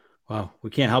 Well, we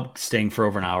can't help staying for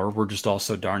over an hour. We're just all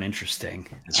so darn interesting.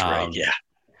 That's right. Yeah.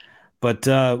 But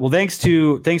well, thanks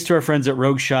to our friends at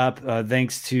Rogue Shop.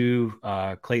 Thanks to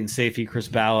Clayton Safey, Chris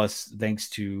Ballas. Thanks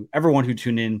to everyone who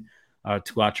tuned in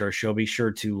to watch our show. Be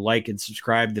sure to like and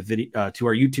subscribe the video to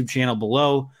our YouTube channel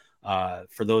below.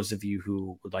 For those of you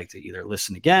who would like to either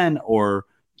listen again or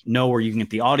know where you can get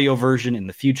the audio version in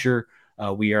the future,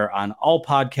 we are on all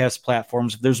podcast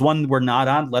platforms. If there's one we're not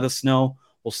on, let us know.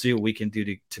 We'll see what we can do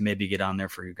to maybe get on there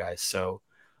for you guys. So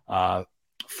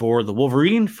for the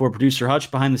Wolverine, for producer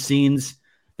Hutch behind the scenes,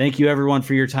 thank you everyone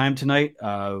for your time tonight.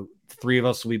 Three of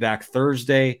us will be back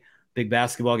Thursday. Big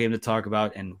basketball game to talk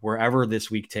about, and wherever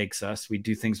this week takes us, we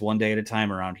do things one day at a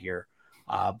time around here.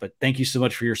 But thank you so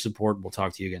much for your support. We'll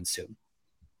talk to you again soon.